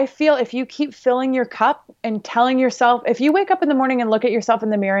 I feel if you keep filling your cup and telling yourself, if you wake up in the morning and look at yourself in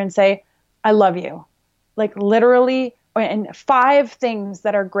the mirror and say, I love you, like, literally, and 5 things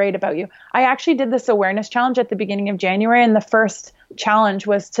that are great about you. I actually did this awareness challenge at the beginning of January, and the first challenge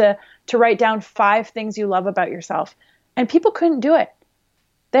was to write down 5 things you love about yourself. And people couldn't do it.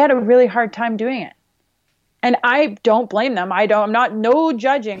 They had a really hard time doing it. And I don't blame them. I'm not, no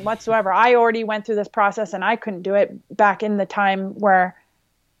judging whatsoever. I already went through this process and I couldn't do it back in the time where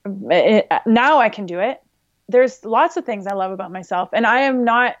now I can do it. There's lots of things I love about myself, and I am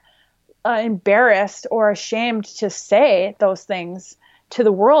not embarrassed or ashamed to say those things to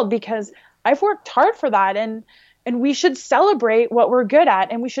the world, because I've worked hard for that. And we should celebrate what we're good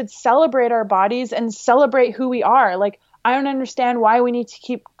at, and we should celebrate our bodies and celebrate who we are. Like, I don't understand why we need to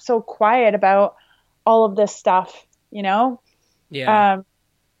keep so quiet about all of this stuff, you know? Yeah.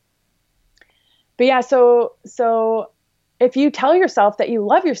 But yeah, so if you tell yourself that you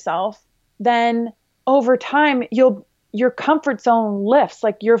love yourself, then over time your comfort zone lifts,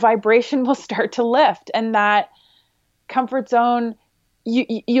 like your vibration will start to lift, and that comfort zone,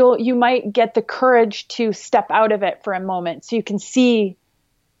 you might get the courage to step out of it for a moment so you can see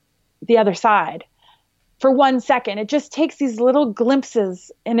the other side for 1 second. It just takes these little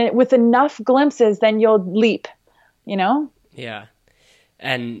glimpses, and with enough glimpses, then you'll leap, you know? Yeah.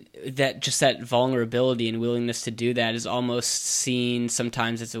 And that vulnerability and willingness to do that is almost seen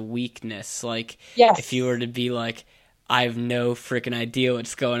sometimes as a weakness. Like, yes. If you were to be like, I have no freaking idea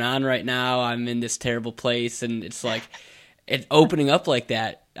what's going on right now, I'm in this terrible place, and it's like, it opening up like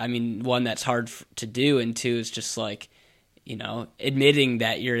that, I mean, one, that's hard to do, and two, is just like, you know, admitting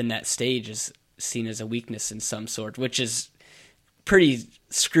that you're in that stage is seen as a weakness in some sort, which is pretty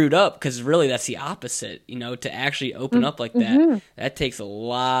screwed up, because really that's the opposite. You know, to actually open up like that takes a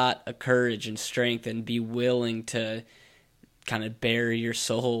lot of courage and strength, and be willing to kind of bare your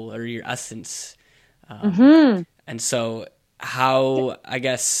soul or your essence. And so how, I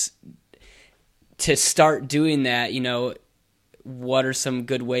guess, to start doing that, you know, what are some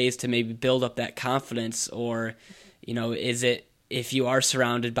good ways to maybe build up that confidence? Or, you know, is it, if you are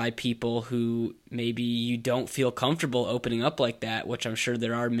surrounded by people who maybe you don't feel comfortable opening up like that, which I'm sure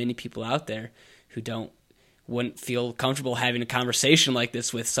there are many people out there who wouldn't feel comfortable having a conversation like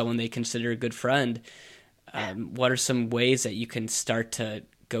this with someone they consider a good friend. What are some ways that you can start to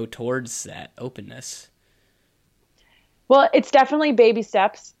go towards that openness? Well, it's definitely baby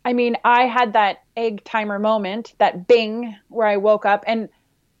steps. I mean, I had that egg timer moment, that bing, where I woke up, and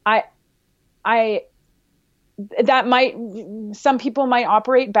some people might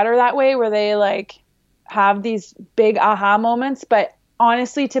operate better that way, where they like have these big aha moments. But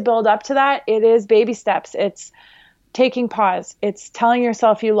honestly, to build up to that, it is baby steps. It's taking pause. It's telling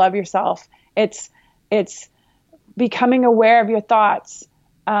yourself you love yourself. It's becoming aware of your thoughts,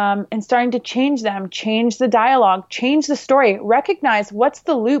 and starting to change them, change the dialogue, change the story, recognize what's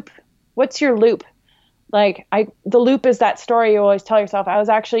the loop. What's your loop? Like the loop is that story you always tell yourself. I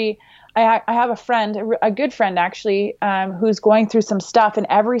have a friend, a good friend actually, who's going through some stuff, and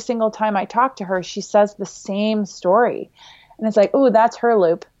every single time I talk to her, she says the same story, and it's like, oh, that's her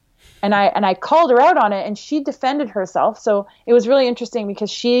loop. And I called her out on it, and she defended herself. So it was really interesting, because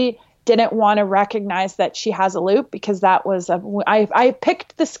she didn't want to recognize that she has a loop, because that was I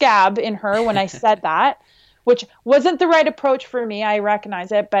picked the scab in her when I said that, which wasn't the right approach for me. I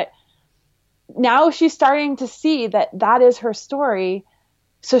recognize it, but now she's starting to see that is her story.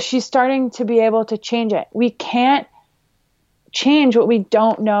 So she's starting to be able to change it. We can't change what we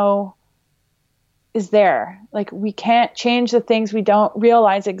don't know is there. Like, we can't change the things we don't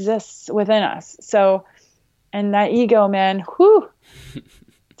realize exists within us. So, and that ego, man, whew,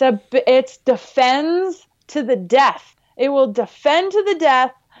 it defends to the death. It will defend to the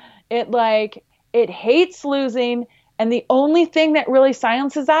death. It hates losing. And the only thing that really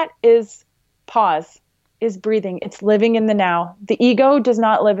silences that is pause. Is breathing. It's living in the now. The ego does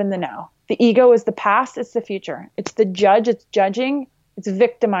not live in the now. The ego is the past. It's the future. It's the judge. It's judging. It's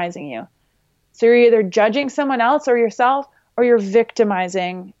victimizing you. So you're either judging someone else or yourself, or you're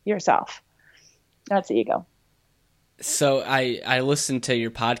victimizing yourself. That's the ego. So I listened to your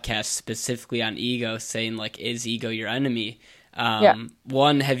podcast specifically on ego, saying like, is ego your enemy?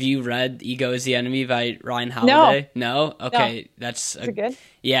 One, have you read Ego is the Enemy by Ryan Holiday? No? Okay. No. That's good.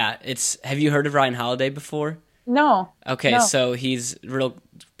 Yeah. Have you heard of Ryan Holiday before? No. Okay. No. So he's real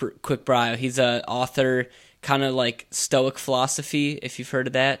quick bio. He's a author, kind of like Stoic philosophy, if you've heard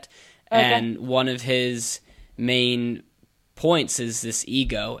of that. Okay. And one of his main points is this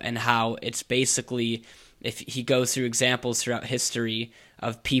ego, and how it's basically, if he goes through examples throughout history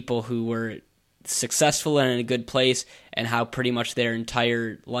of people who were successful and in a good place, and how pretty much their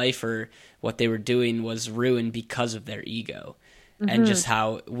entire life or what they were doing was ruined because of their ego. And just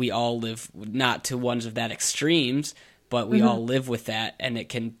how we all live, not to ones of that extremes, but we all live with that, and it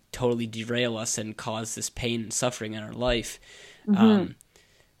can totally derail us and cause this pain and suffering in our life.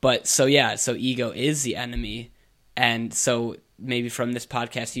 So ego is the enemy. And so maybe from this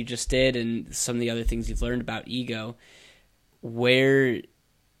podcast you just did, and some of the other things you've learned about ego,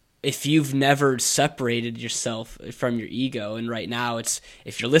 if you've never separated yourself from your ego, and right now if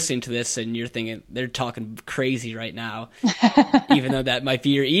you're listening to this and you're thinking they're talking crazy right now, even though that might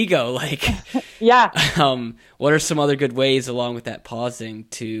be your ego, like, yeah. What are some other good ways along with that pausing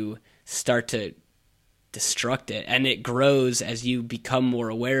to start to destruct it? And it grows as you become more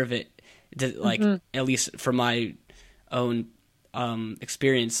aware of it. Like, at least from my own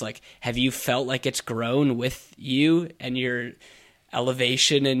experience, like, have you felt like it's grown with you and your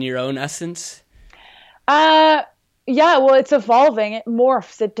elevation and your own essence? Yeah, well, it's evolving. It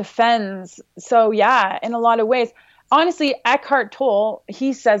morphs. It defends. So yeah, in a lot of ways. Honestly, Eckhart Tolle,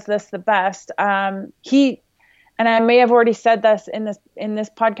 he says this the best. And I may have already said this in this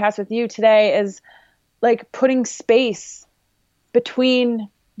podcast with you today, is like putting space between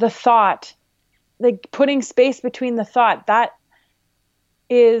the thought, like putting space between the thought. That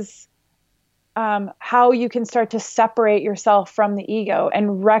is how you can start to separate yourself from the ego,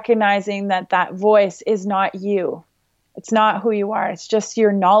 and recognizing that voice is not you. It's not who you are. It's just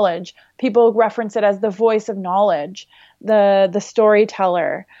your knowledge. People reference it as the voice of knowledge, the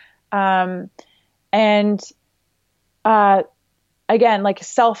storyteller. And again, like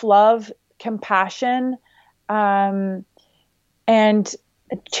self-love, compassion, and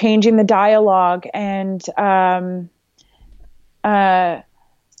changing the dialogue, and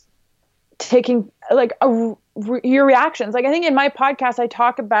taking like your reactions. Like I think in my podcast, I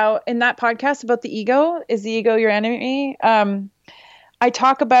talk about, in that podcast about the ego, is the ego your enemy? I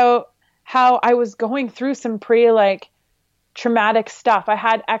talk about how I was going through some pretty like traumatic stuff. I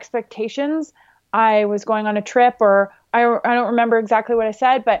had expectations. I was going on a trip, or I don't remember exactly what I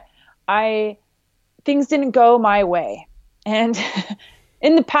said, but things didn't go my way. And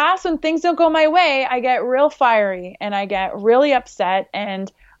in the past, when things don't go my way, I get real fiery and I get really upset,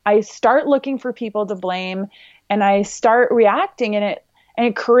 and I start looking for people to blame, and I start reacting in it, and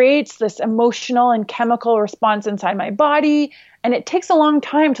it creates this emotional and chemical response inside my body. And it takes a long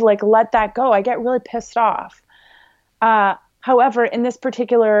time to like let that go. I get really pissed off. However, in this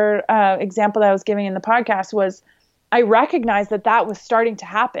particular example that I was giving in the podcast, was I recognized that was starting to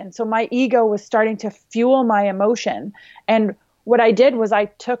happen. So my ego was starting to fuel my emotion. And what I did was I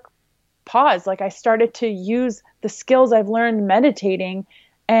took pause. Like I started to use the skills I've learned meditating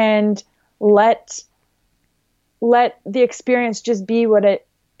and let the experience just be what it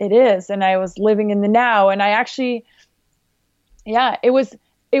is. And I was living in the now. And I actually, yeah, it was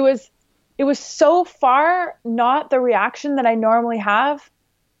so far not the reaction that I normally have,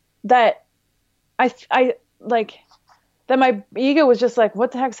 that I like, that my ego was just like,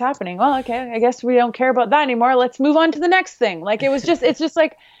 what the heck's happening? Well, okay, I guess we don't care about that anymore. Let's move on to the next thing. Like it was just, it's just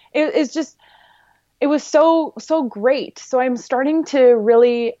like, it was so great. So I'm starting to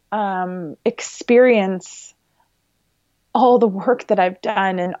really experience all the work that I've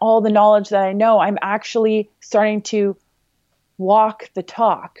done and all the knowledge that I know. I'm actually starting to walk the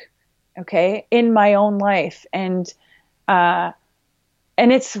talk, okay, in my own life. And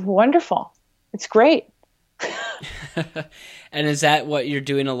it's wonderful. It's great. And is that what you're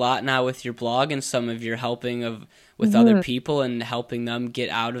doing a lot now with your blog and some of your helping with other people and helping them get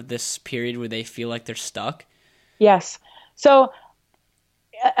out of this period where they feel like they're stuck? Yes. So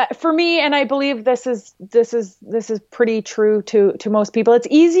for me, and I believe this is pretty true to most people, it's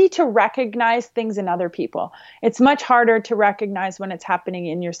easy to recognize things in other people. It's much harder to recognize when it's happening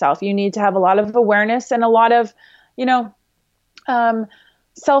in yourself. You need to have a lot of awareness and a lot of,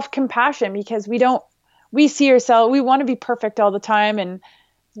 self-compassion, because we see ourselves, we want to be perfect all the time. And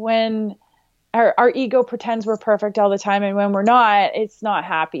when our ego pretends we're perfect all the time, and when we're not, it's not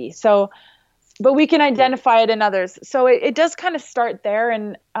happy. So, but we can identify it in others. So it does kind of start there.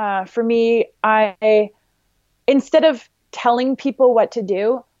 And for me, instead of telling people what to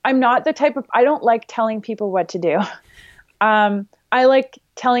do, I'm not the type of, I don't like telling people what to do. I like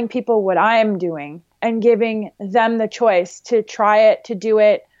telling people what I'm doing and giving them the choice to try it, to do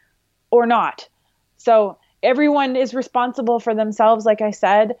it or not. So everyone is responsible for themselves. Like I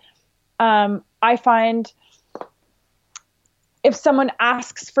said, I find if someone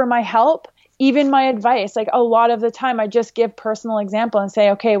asks for my help, even my advice, like a lot of the time I just give personal example and say,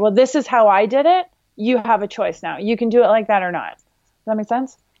 okay, well, this is how I did it. You have a choice now. You can do it like that or not. Does that make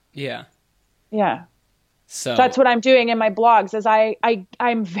sense? Yeah. Yeah. So that's what I'm doing in my blogs, is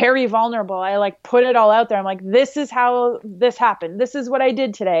I'm very vulnerable. I like put it all out there. I'm like, this is how this happened. This is what I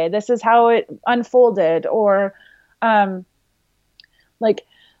did today. This is how it unfolded. Or, like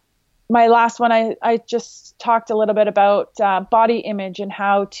my last one, I just talked a little bit about body image and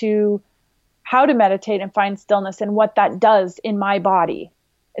how to meditate and find stillness and what that does in my body.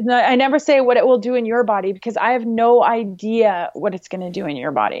 And I never say what it will do in your body, because I have no idea what it's going to do in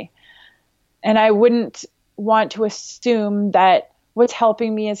your body. And I wouldn't want to assume that what's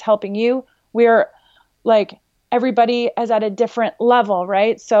helping me is helping you. We're like, everybody is at a different level,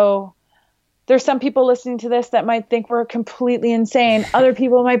 right? So there's some people listening to this that might think we're completely insane. Other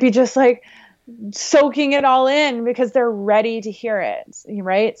people might be just like soaking it all in because they're ready to hear it,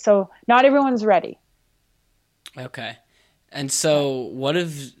 right? So not everyone's ready. Okay. And so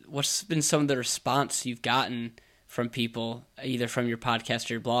what's been some of the response you've gotten from people, either from your podcast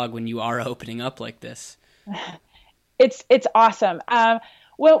or your blog, when you are opening up like this? It's awesome.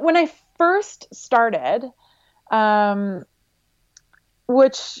 Well, when I first started,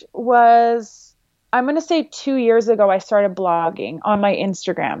 which was, I'm going to say 2 years ago, I started blogging on my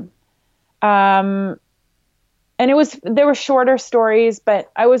Instagram. And there were shorter stories, but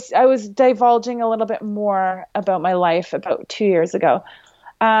I was divulging a little bit more about my life about 2 years ago.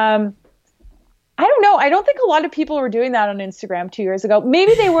 I don't know. I don't think a lot of people were doing that on Instagram 2 years ago.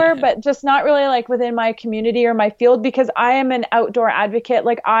 Maybe they were, but just not really like within my community or my field, because I am an outdoor advocate.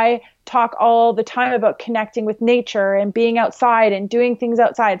 Like, I talk all the time about connecting with nature and being outside and doing things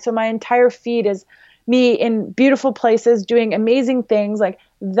outside. So my entire feed is me in beautiful places doing amazing things. Like,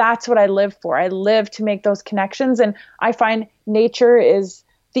 that's what I live for. I live to make those connections. And I find nature is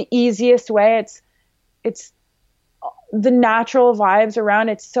the easiest way. It's the natural vibes around.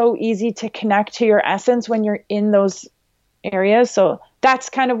 It's so easy to connect to your essence when you're in those areas. So that's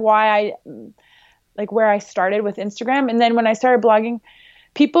kind of why where I started with Instagram. And then when I started blogging,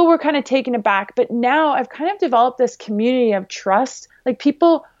 people were kind of taken aback, but now I've kind of developed this community of trust. Like,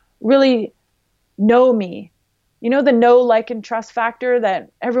 people really know me, the know, like, and trust factor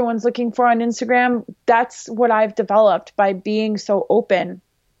that everyone's looking for on Instagram. That's what I've developed by being so open.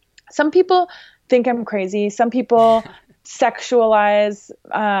 Some people think I'm crazy. Some people sexualize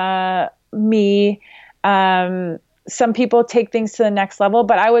me. Some people take things to the next level,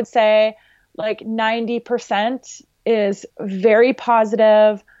 but I would say like 90% is very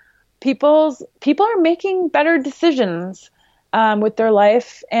positive. People are making better decisions with their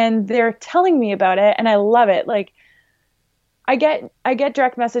life, and they're telling me about it, and I love it. Like, I get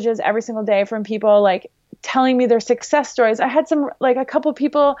direct messages every single day from people like telling me their success stories. I had a couple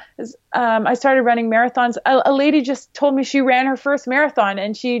people, I started running marathons. A lady just told me she ran her first marathon,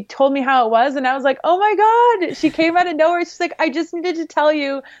 and she told me how it was. And I was like, oh my God, she came out of nowhere. She's like, I just needed to tell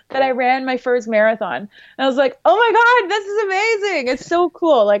you that I ran my first marathon. And I was like, oh my God, this is amazing. It's so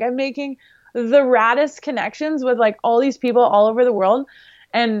cool. Like, I'm making the raddest connections with like all these people all over the world.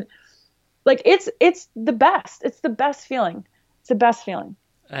 And like, it's the best. It's the best feeling. It's the best feeling.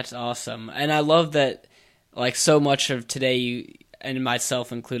 That's awesome. And I love that, like, so much of today, you and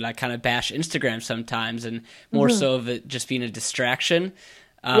myself included, I kind of bash Instagram sometimes, and more so of it just being a distraction.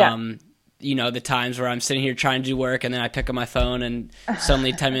 The times where I'm sitting here trying to do work, and then I pick up my phone, and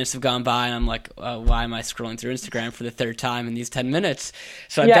suddenly 10 minutes have gone by, and I'm like, why am I scrolling through Instagram for the third time in these 10 minutes?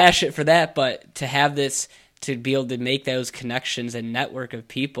 So I bash it for that, but to have this, to be able to make those connections and network of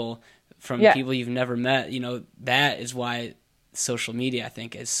people from people you've never met, that is why social media, I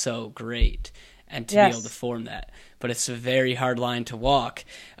think, is so great. And to be able to form that. But it's a very hard line to walk.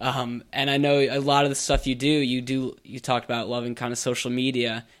 And I know a lot of the stuff you talk about loving kind of social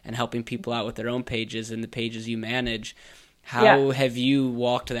media and helping people out with their own pages and the pages you manage. How have you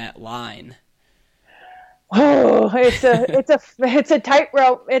walked that line? Oh, it's a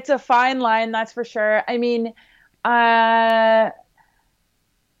tightrope. It's a fine line, that's for sure. I mean, I've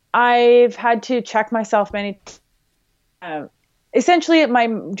had to check myself many times. Essentially, my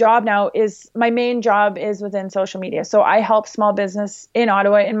main job is within social media. So I help small business in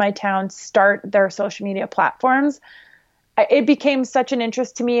Ottawa, in my town, start their social media platforms. It became such an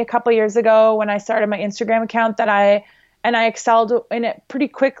interest to me a couple years ago when I started my Instagram account that I excelled in it pretty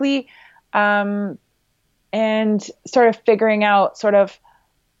quickly, and started figuring out sort of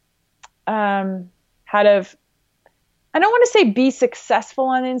how to, I don't want to say be successful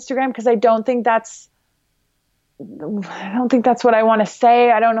on Instagram, because I don't think that's what I want to say.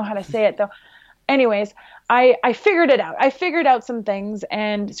 I don't know how to say it though. Anyways, I figured it out. I figured out some things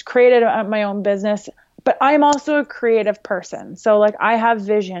and created my own business, but I'm also a creative person. So like, I have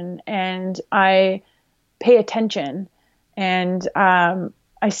vision, and I pay attention, and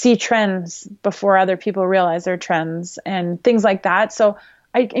I see trends before other people realize they're trends and things like that. So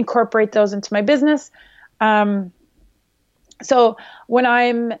I incorporate those into my business. So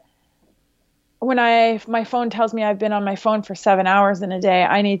when my phone tells me I've been on my phone for 7 hours in a day,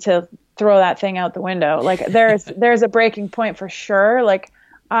 I need to throw that thing out the window. Like, there's a breaking point for sure. Like,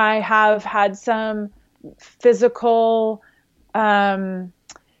 I have had some physical, like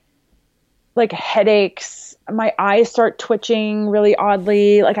headaches. My eyes start twitching really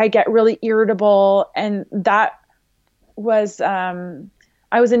oddly. Like, I get really irritable, and that was,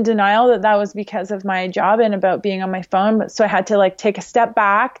 I was in denial that was because of my job and about being on my phone. So I had to like take a step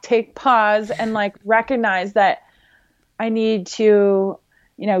back, take pause, and like recognize that I need to,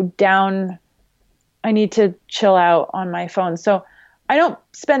 I need to chill out on my phone. So I don't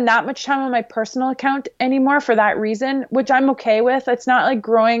spend that much time on my personal account anymore for that reason, which I'm okay with. It's not like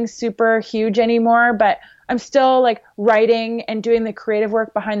growing super huge anymore, but I'm still like writing and doing the creative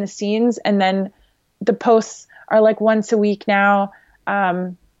work behind the scenes. And then the posts are like once a week now.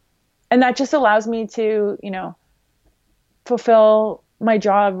 And that just allows me to, fulfill my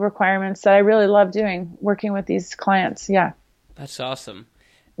job requirements that I really love doing, working with these clients. Yeah. That's awesome.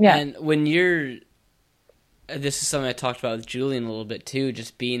 Yeah. And when this is something I talked about with Julian a little bit too,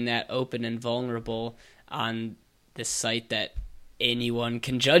 just being that open and vulnerable on this site that anyone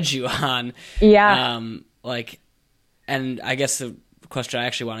can judge you on. Yeah. And I guess the question I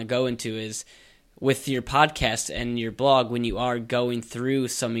actually want to go into is, with your podcast and your blog, when you are going through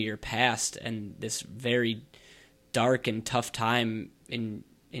some of your past and this very dark and tough time in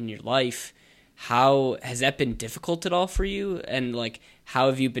your life, how has that been difficult at all for you? And like, how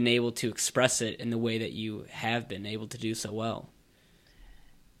have you been able to express it in the way that you have been able to do so well?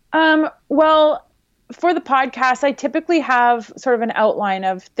 Well, for the podcast, I typically have sort of an outline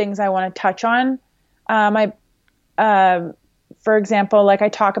of things I want to touch on. For example, like I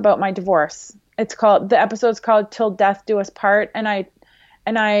talk about my divorce. The episode's called Till Death Do Us Part. And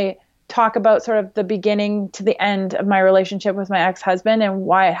I talk about sort of the beginning to the end of my relationship with my ex-husband and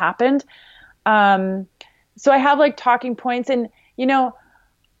why it happened. So I have like talking points, and,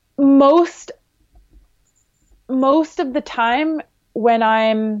 most of the time when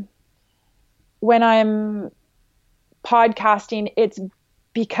I'm podcasting, it's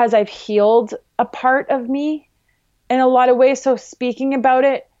because I've healed a part of me in a lot of ways. So speaking about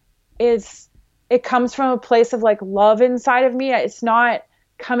it comes from a place of like love inside of me. It's not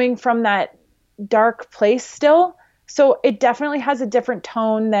coming from that dark place still. So it definitely has a different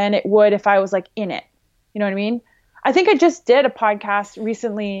tone than it would if I was like in it. You know what I mean? I think I just did a podcast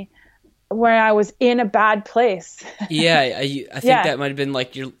recently where I was in a bad place. Yeah, I think that might have been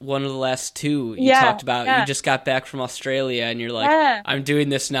like one of the last two you talked about. You just got back from Australia and you're like, I'm doing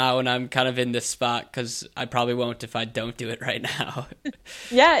this now and I'm kind of in this spot because I probably won't if I don't do it right now.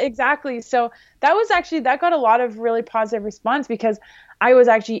 Yeah, exactly. So that got a lot of really positive response because I was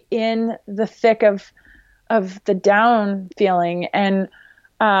actually in the thick of the down feeling. And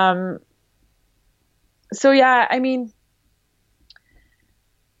so, yeah, I mean,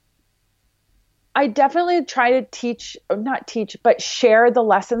 I definitely try to share the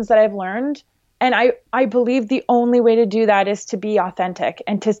lessons that I've learned. And I believe the only way to do that is to be authentic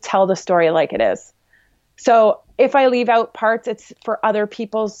and to tell the story like it is. So if I leave out parts, it's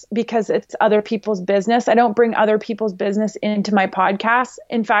because it's other people's business. I don't bring other people's business into my podcast.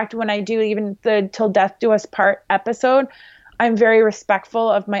 In fact, when I do even the Till Death Do Us Part episode, I'm very respectful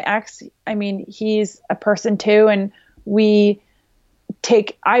of my ex. I mean, he's a person too, and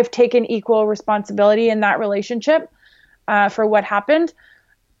I've taken equal responsibility in that relationship for what happened.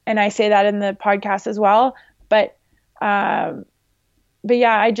 And I say that in the podcast as well. But yeah,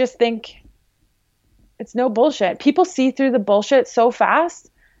 I just think it's no bullshit. People see through the bullshit so fast.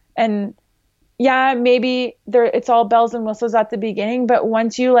 And yeah, maybe it's all bells and whistles at the beginning, but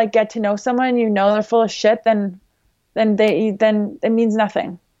once you like get to know someone, they're full of shit, then it means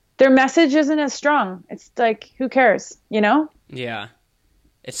nothing. Their message isn't as strong. It's like, who cares, Yeah.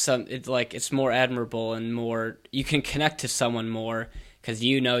 It's more admirable and more, you can connect to someone more because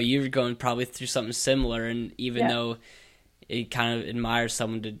you're going probably through something similar, and even though you kind of admire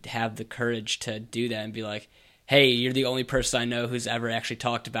someone to have the courage to do that and be like, hey, you're the only person I know who's ever actually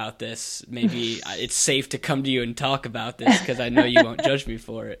talked about this. Maybe it's safe to come to you and talk about this because I know you won't judge me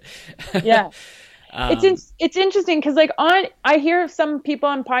for it. Yeah. It's interesting because like I hear some people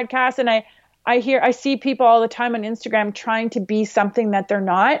on podcasts, and I see people all the time on Instagram trying to be something that they're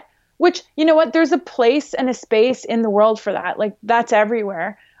not, which, you know what, there's a place and a space in the world for that. Like that's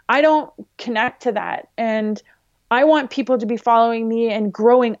everywhere. I don't connect to that. And I want people to be following me and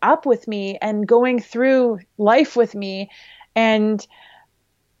growing up with me and going through life with me. And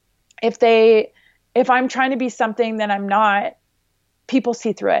if I'm trying to be something that I'm not, people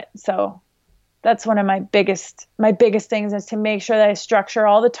see through it. So that's one of my biggest things, is to make sure that I structure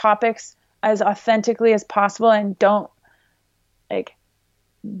all the topics as authentically as possible and don't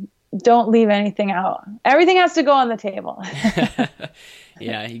leave anything out. Everything has to go on the table.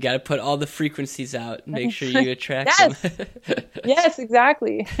 Yeah, you got to put all the frequencies out and make sure you attract them. Yes,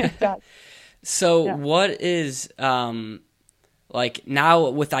 exactly. So what is like now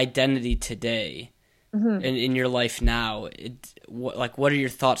with identity today, in your life now, what are your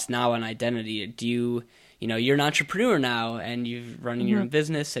thoughts now on identity? Do you're an entrepreneur now and you're running your own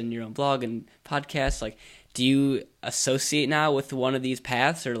business and your own blog and podcast, like do you associate now with one of these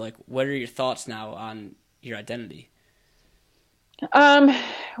paths, or like what are your thoughts now on your identity?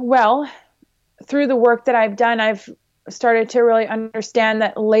 Well, through the work that I've done, I've started to really understand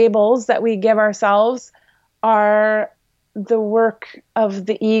that labels that we give ourselves are the work of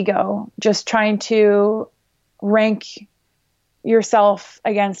the ego, just trying to rank yourself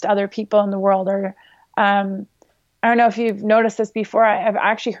against other people in the world. Or I don't know if you've noticed this before. I've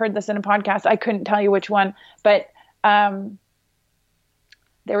actually heard this in a podcast. I couldn't tell you which one, but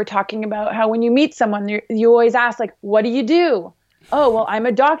they were talking about how when you meet someone, you always ask, like, what do you do? Oh, well, I'm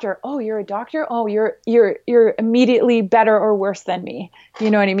a doctor. Oh, you're a doctor? Oh, you're immediately better or worse than me. You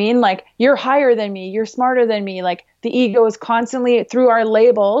know what I mean? Like, you're higher than me. You're smarter than me. Like, the ego is constantly, through our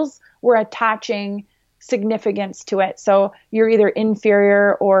labels, we're attaching significance to it. So you're either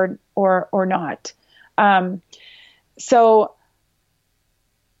inferior or not. So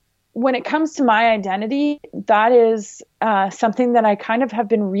when it comes to my identity, that is something that I kind of have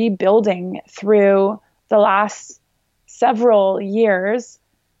been rebuilding through the last several years,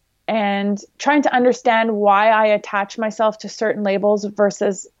 and trying to understand why I attach myself to certain labels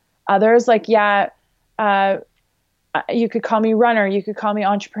versus others. Like, you could call me runner, you could call me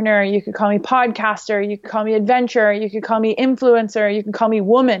entrepreneur, you could call me podcaster, you could call me adventurer, you could call me influencer, you can call me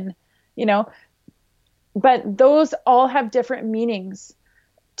woman, you know, but those all have different meanings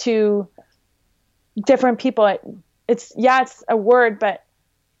to different people. It's a word, but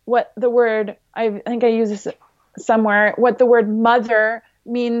what the word, I think I use this somewhere, what the word mother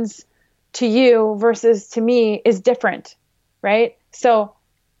means to you versus to me is different, right? So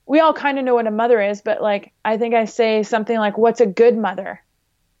we all kind of know what a mother is, but like, I think I say something like, what's a good mother?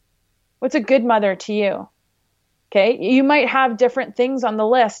 What's a good mother to you? Okay. You might have different things on the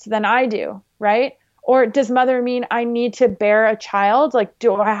list than I do, right? Or does mother mean I need to bear a child? Like,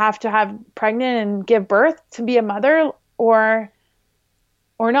 do I have to have pregnant and give birth to be a mother or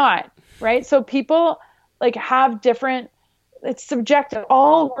not? Right. So people like have different, it's subjective.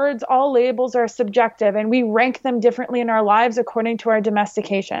 All words, all labels are subjective, and we rank them differently in our lives according to our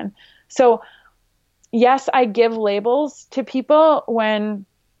domestication. So yes, I give labels to people when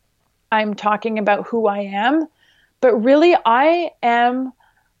I'm talking about who I am, but really I am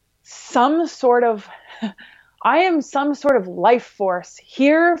some sort of life force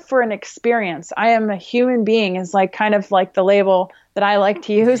here for an experience. I am a human being is like kind of like the label that I like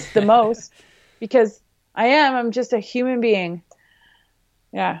to use the most, because I'm just a human being.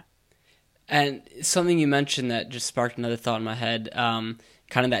 Yeah. And something you mentioned that just sparked another thought in my head, kind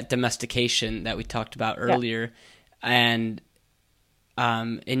of that domestication that we talked about earlier. Yeah. And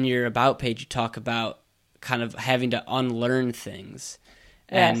in your About page, you talk about kind of having to unlearn things.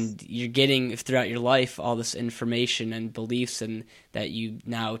 Yes. And you're getting throughout your life all this information and beliefs and that you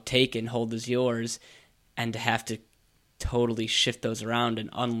now take and hold as yours, and to have to totally shift those around and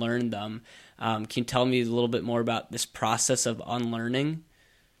unlearn them. Can you tell me a little bit more about this process of unlearning?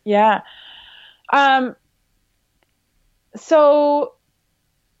 Yeah. So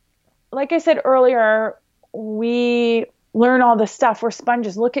like I said earlier, we learn all this stuff. We're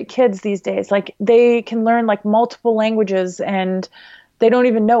sponges. Look at kids these days. Like, they can learn like multiple languages and they don't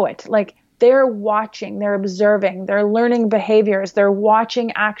even know it. Like, they're watching, they're observing, they're learning behaviors, they're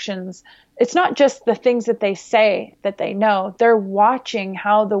watching actions. It's not just the things that they say that they know. They're watching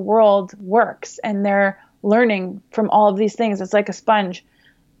how the world works, and they're learning from all of these things. It's like a sponge.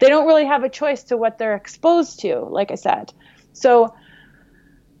 They don't really have a choice to what they're exposed to, like I said. So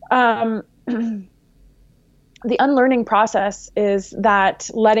the unlearning process is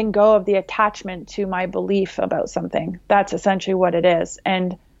that letting go of the attachment to my belief about something. That's essentially what it is.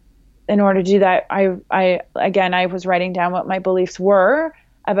 And in order to do that, I was writing down what my beliefs were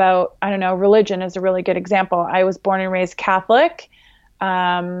about, I don't know, religion is a really good example. I was born and raised Catholic.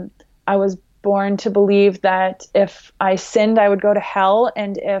 I was born to believe that if I sinned, I would go to hell.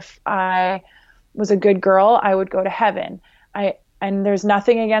 And if I was a good girl, I would go to heaven. And there's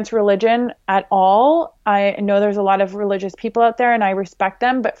nothing against religion at all. I know there's a lot of religious people out there and I respect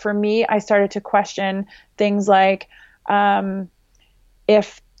them. But for me, I started to question things like,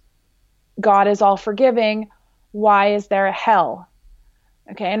 if God is all forgiving, why is there a hell?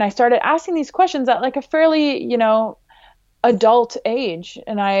 Okay. And I started asking these questions at like a fairly, adult age.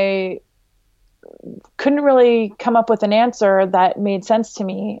 And I couldn't really come up with an answer that made sense to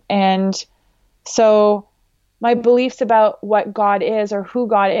me. And so my beliefs about what God is or who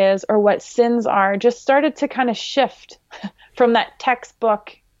God is or what sins are just started to kind of shift from that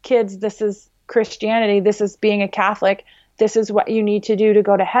textbook, kids, this is Christianity, this is being a Catholic, this is what you need to do to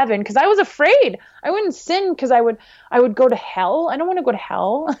go to heaven. Because I was afraid I wouldn't sin because I would go to hell. I don't want to go to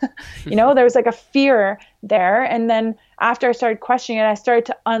hell. There was like a fear there. And then after I started questioning it, I started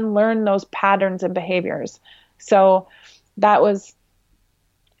to unlearn those patterns and behaviors. So that was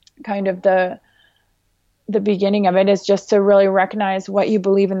kind of the beginning of it, is just to really recognize what you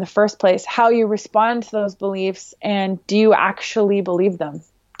believe in the first place, how you respond to those beliefs, and do you actually believe them?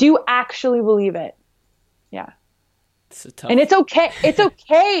 Do you actually believe it? Yeah. And it's okay. It's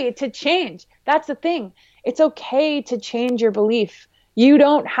okay to change. That's the thing. It's okay to change your belief. You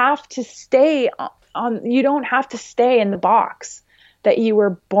don't have to stay you don't have to stay in the box that you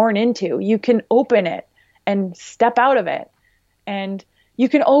were born into. You can open it and step out of it, and you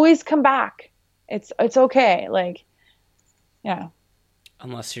can always come back. It's okay. Like, yeah.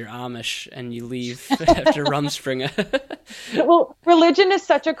 Unless you're Amish and you leave after Rumspringa. Well, religion is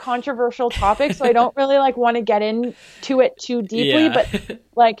such a controversial topic, so I don't really want to get into it too deeply. Yeah.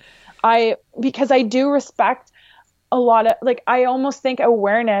 But because I do respect a lot of, I almost think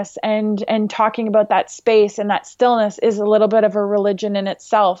awareness and talking about that space and that stillness is a little bit of a religion in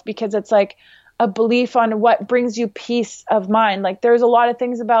itself, because it's like a belief on what brings you peace of mind. There's a lot of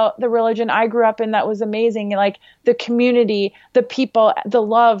things about the religion I grew up in that was amazing. The community, the people, the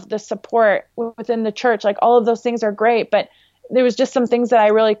love, the support within the church, all of those things are great. But there was just some things that I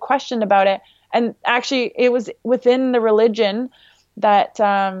really questioned about it. And actually it was within the religion that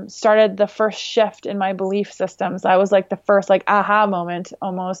started the first shift in my belief systems. That was the first aha moment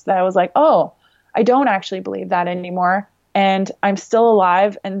almost, that I was oh, I don't actually believe that anymore. And I'm still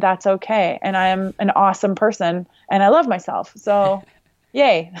alive, and that's okay. And I am an awesome person, and I love myself. So,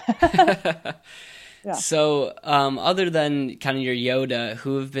 yay. Yeah. So, other than kind of your Yoda,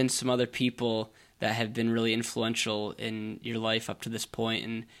 who have been some other people that have been really influential in your life up to this point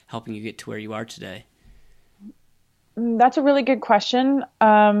and helping you get to where you are today? That's a really good question.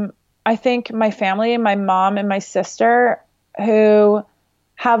 I think my family, my mom and my sister, who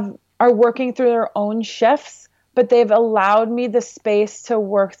are working through their own shifts, but they've allowed me the space to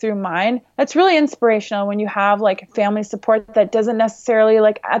work through mine. That's really inspirational when you have family support that doesn't necessarily,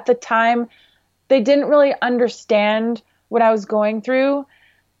 at the time, they didn't really understand what I was going through,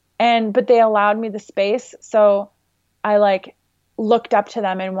 but they allowed me the space. So I looked up to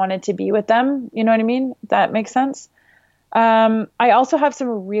them and wanted to be with them. You know what I mean? That makes sense. I also have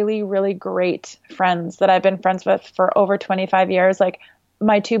some really, really great friends that I've been friends with for over 25 years.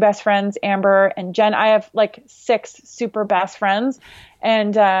 My two best friends, Amber and Jen. I have 6 super best friends,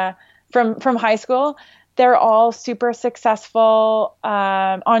 and from high school, they're all super successful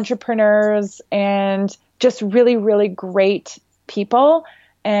entrepreneurs and just really, really great people.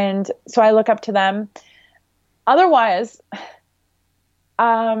 And so I look up to them. Otherwise,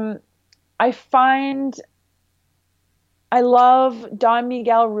 I love Don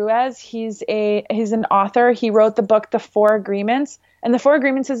Miguel Ruiz. He's an author. He wrote the book, The 4 Agreements. And The 4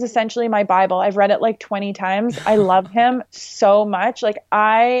 Agreements is essentially my Bible. I've read it 20 times. I love him so much.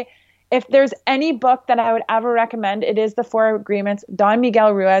 If there's any book that I would ever recommend, it is The 4 Agreements. Don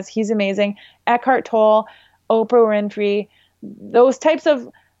Miguel Ruiz, he's amazing. Eckhart Tolle, Oprah Winfrey, those types of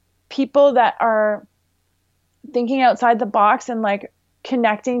people that are thinking outside the box and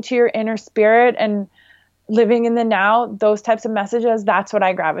connecting to your inner spirit and living in the now, those types of messages, that's what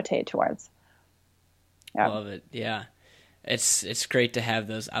I gravitate towards. Yeah. Love it. Yeah. It's great to have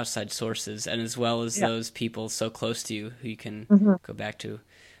those outside sources, and as well as those people so close to you who you can go back to.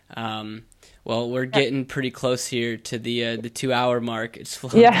 Well, we're getting pretty close here to the 2-hour mark. It's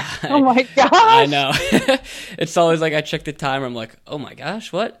flown by. Oh my gosh. I know. It's always I check the timer. I'm oh my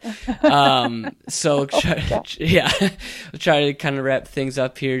gosh, what? So we'll try to kind of wrap things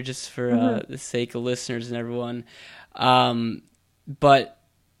up here just for the sake of listeners and everyone. But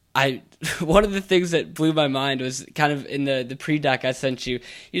one of the things that blew my mind was kind of in the pre-doc I sent you.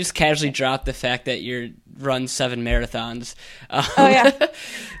 You just casually dropped the fact that you run 7 marathons.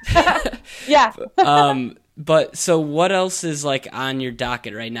 Yeah. But so what else is on your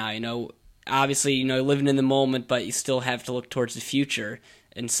docket right now? Obviously, living in the moment, but you still have to look towards the future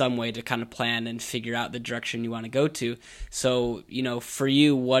in some way to kind of plan and figure out the direction you want to go to. So, for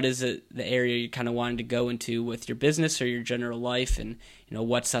you, what is it, the area you kind of wanted to go into with your business or your general life, and,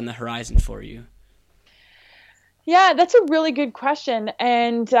 what's on the horizon for you? Yeah, that's a really good question.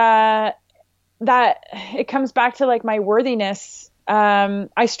 And that it comes back to my worthiness.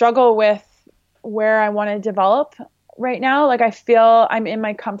 I struggle with where I want to develop right now. I feel I'm in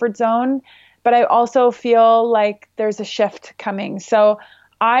my comfort zone, but I also feel there's a shift coming. So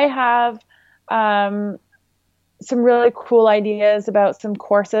I have some really cool ideas about some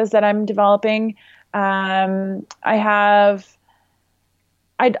courses that I'm developing. I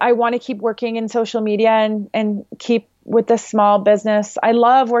want to keep working in social media and keep with the small business. I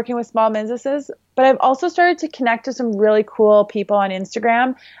love working with small businesses, but I've also started to connect to some really cool people on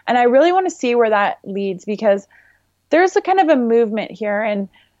Instagram. And I really want to see where that leads, because there's a kind of a movement here, and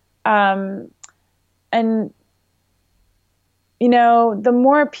you know, the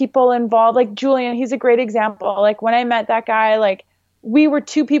more people involved, like Julian, he's a great example. Like when I met that guy, like we were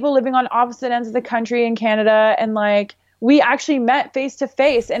two people living on opposite ends of the country in Canada, and like we actually met face to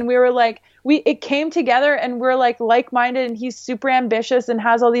face, and we were like, it came together, and we're like-minded, and he's super ambitious and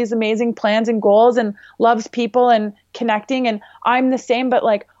has all these amazing plans and goals and loves people and connecting, and I'm the same, but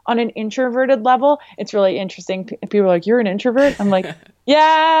like on an introverted level. It's really interesting. People are like, you're an introvert? I'm like,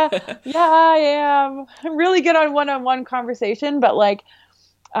 yeah, I am. I'm really good on one-on-one conversation, but like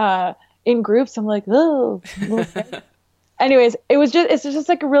in groups, I'm like, oh. Anyways, it's just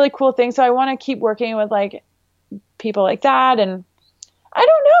like a really cool thing. So I want to keep working with like people like that, and I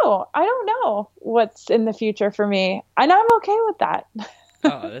don't know what's in the future for me, and I'm okay with that.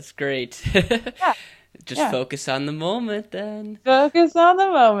 Oh, that's great. Yeah. Just focus on the moment then. Focus on the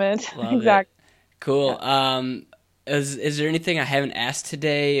moment. Love exactly. It. Cool. Yeah. Is there anything I haven't asked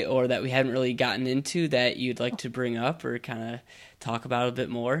today or that we haven't really gotten into that you'd like to bring up or kind of talk about a bit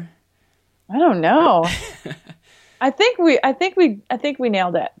more? I don't know. I think we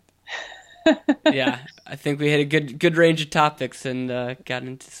nailed it. Yeah, I think we had a good range of topics and got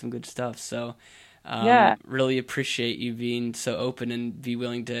into some good stuff. So really appreciate you being so open and be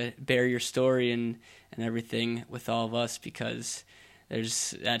willing to bear your story and everything with all of us, because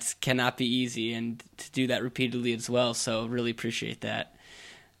that cannot be easy, and to do that repeatedly as well. So really appreciate that.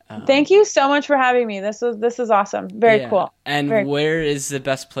 Thank you so much for having me. This is awesome. Very cool. And where is the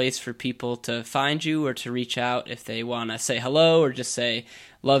best place for people to find you or to reach out if they want to say hello or just say,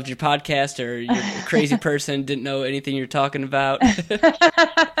 loved your podcast, or you're a crazy person, didn't know anything you're talking about?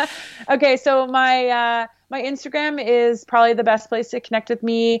 Okay, so my Instagram is probably the best place to connect with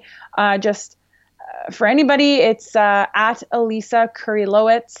me. For anybody, it's at Elisa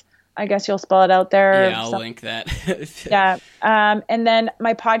Kurilowitz. I guess you'll spell it out there. Yeah, I'll link that. Yeah. And then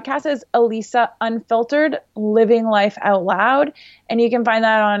my podcast is Elisa Unfiltered, Living Life Out Loud. And you can find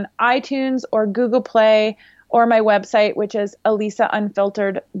that on iTunes or Google Play, or my website, which is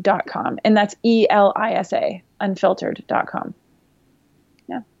elisaunfiltered.com. And that's ELISA, unfiltered.com.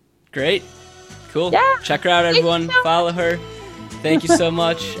 Yeah. Great. Cool. Yeah. Check her out, everyone. Follow her. Thank you so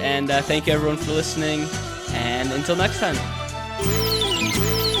much. And thank you, everyone, for listening. And until next time.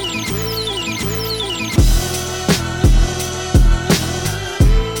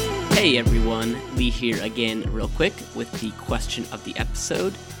 Hey everyone, Lee here again real quick with the question of the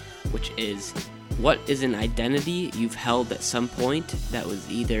episode, which is, what is an identity you've held at some point that was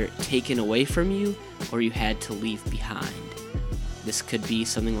either taken away from you or you had to leave behind? This could be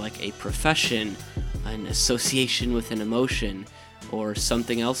something like a profession, an association with an emotion, or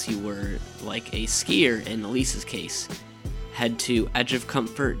something else you were, like a skier in Elisa's case. Head to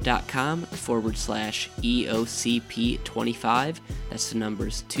edgeofcomfort.com/EOCP25, that's the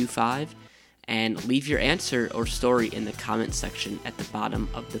numbers 25, and leave your answer or story in the comment section at the bottom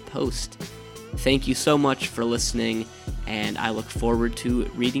of the post. Thank you so much for listening, and I look forward to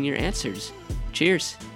reading your answers. Cheers!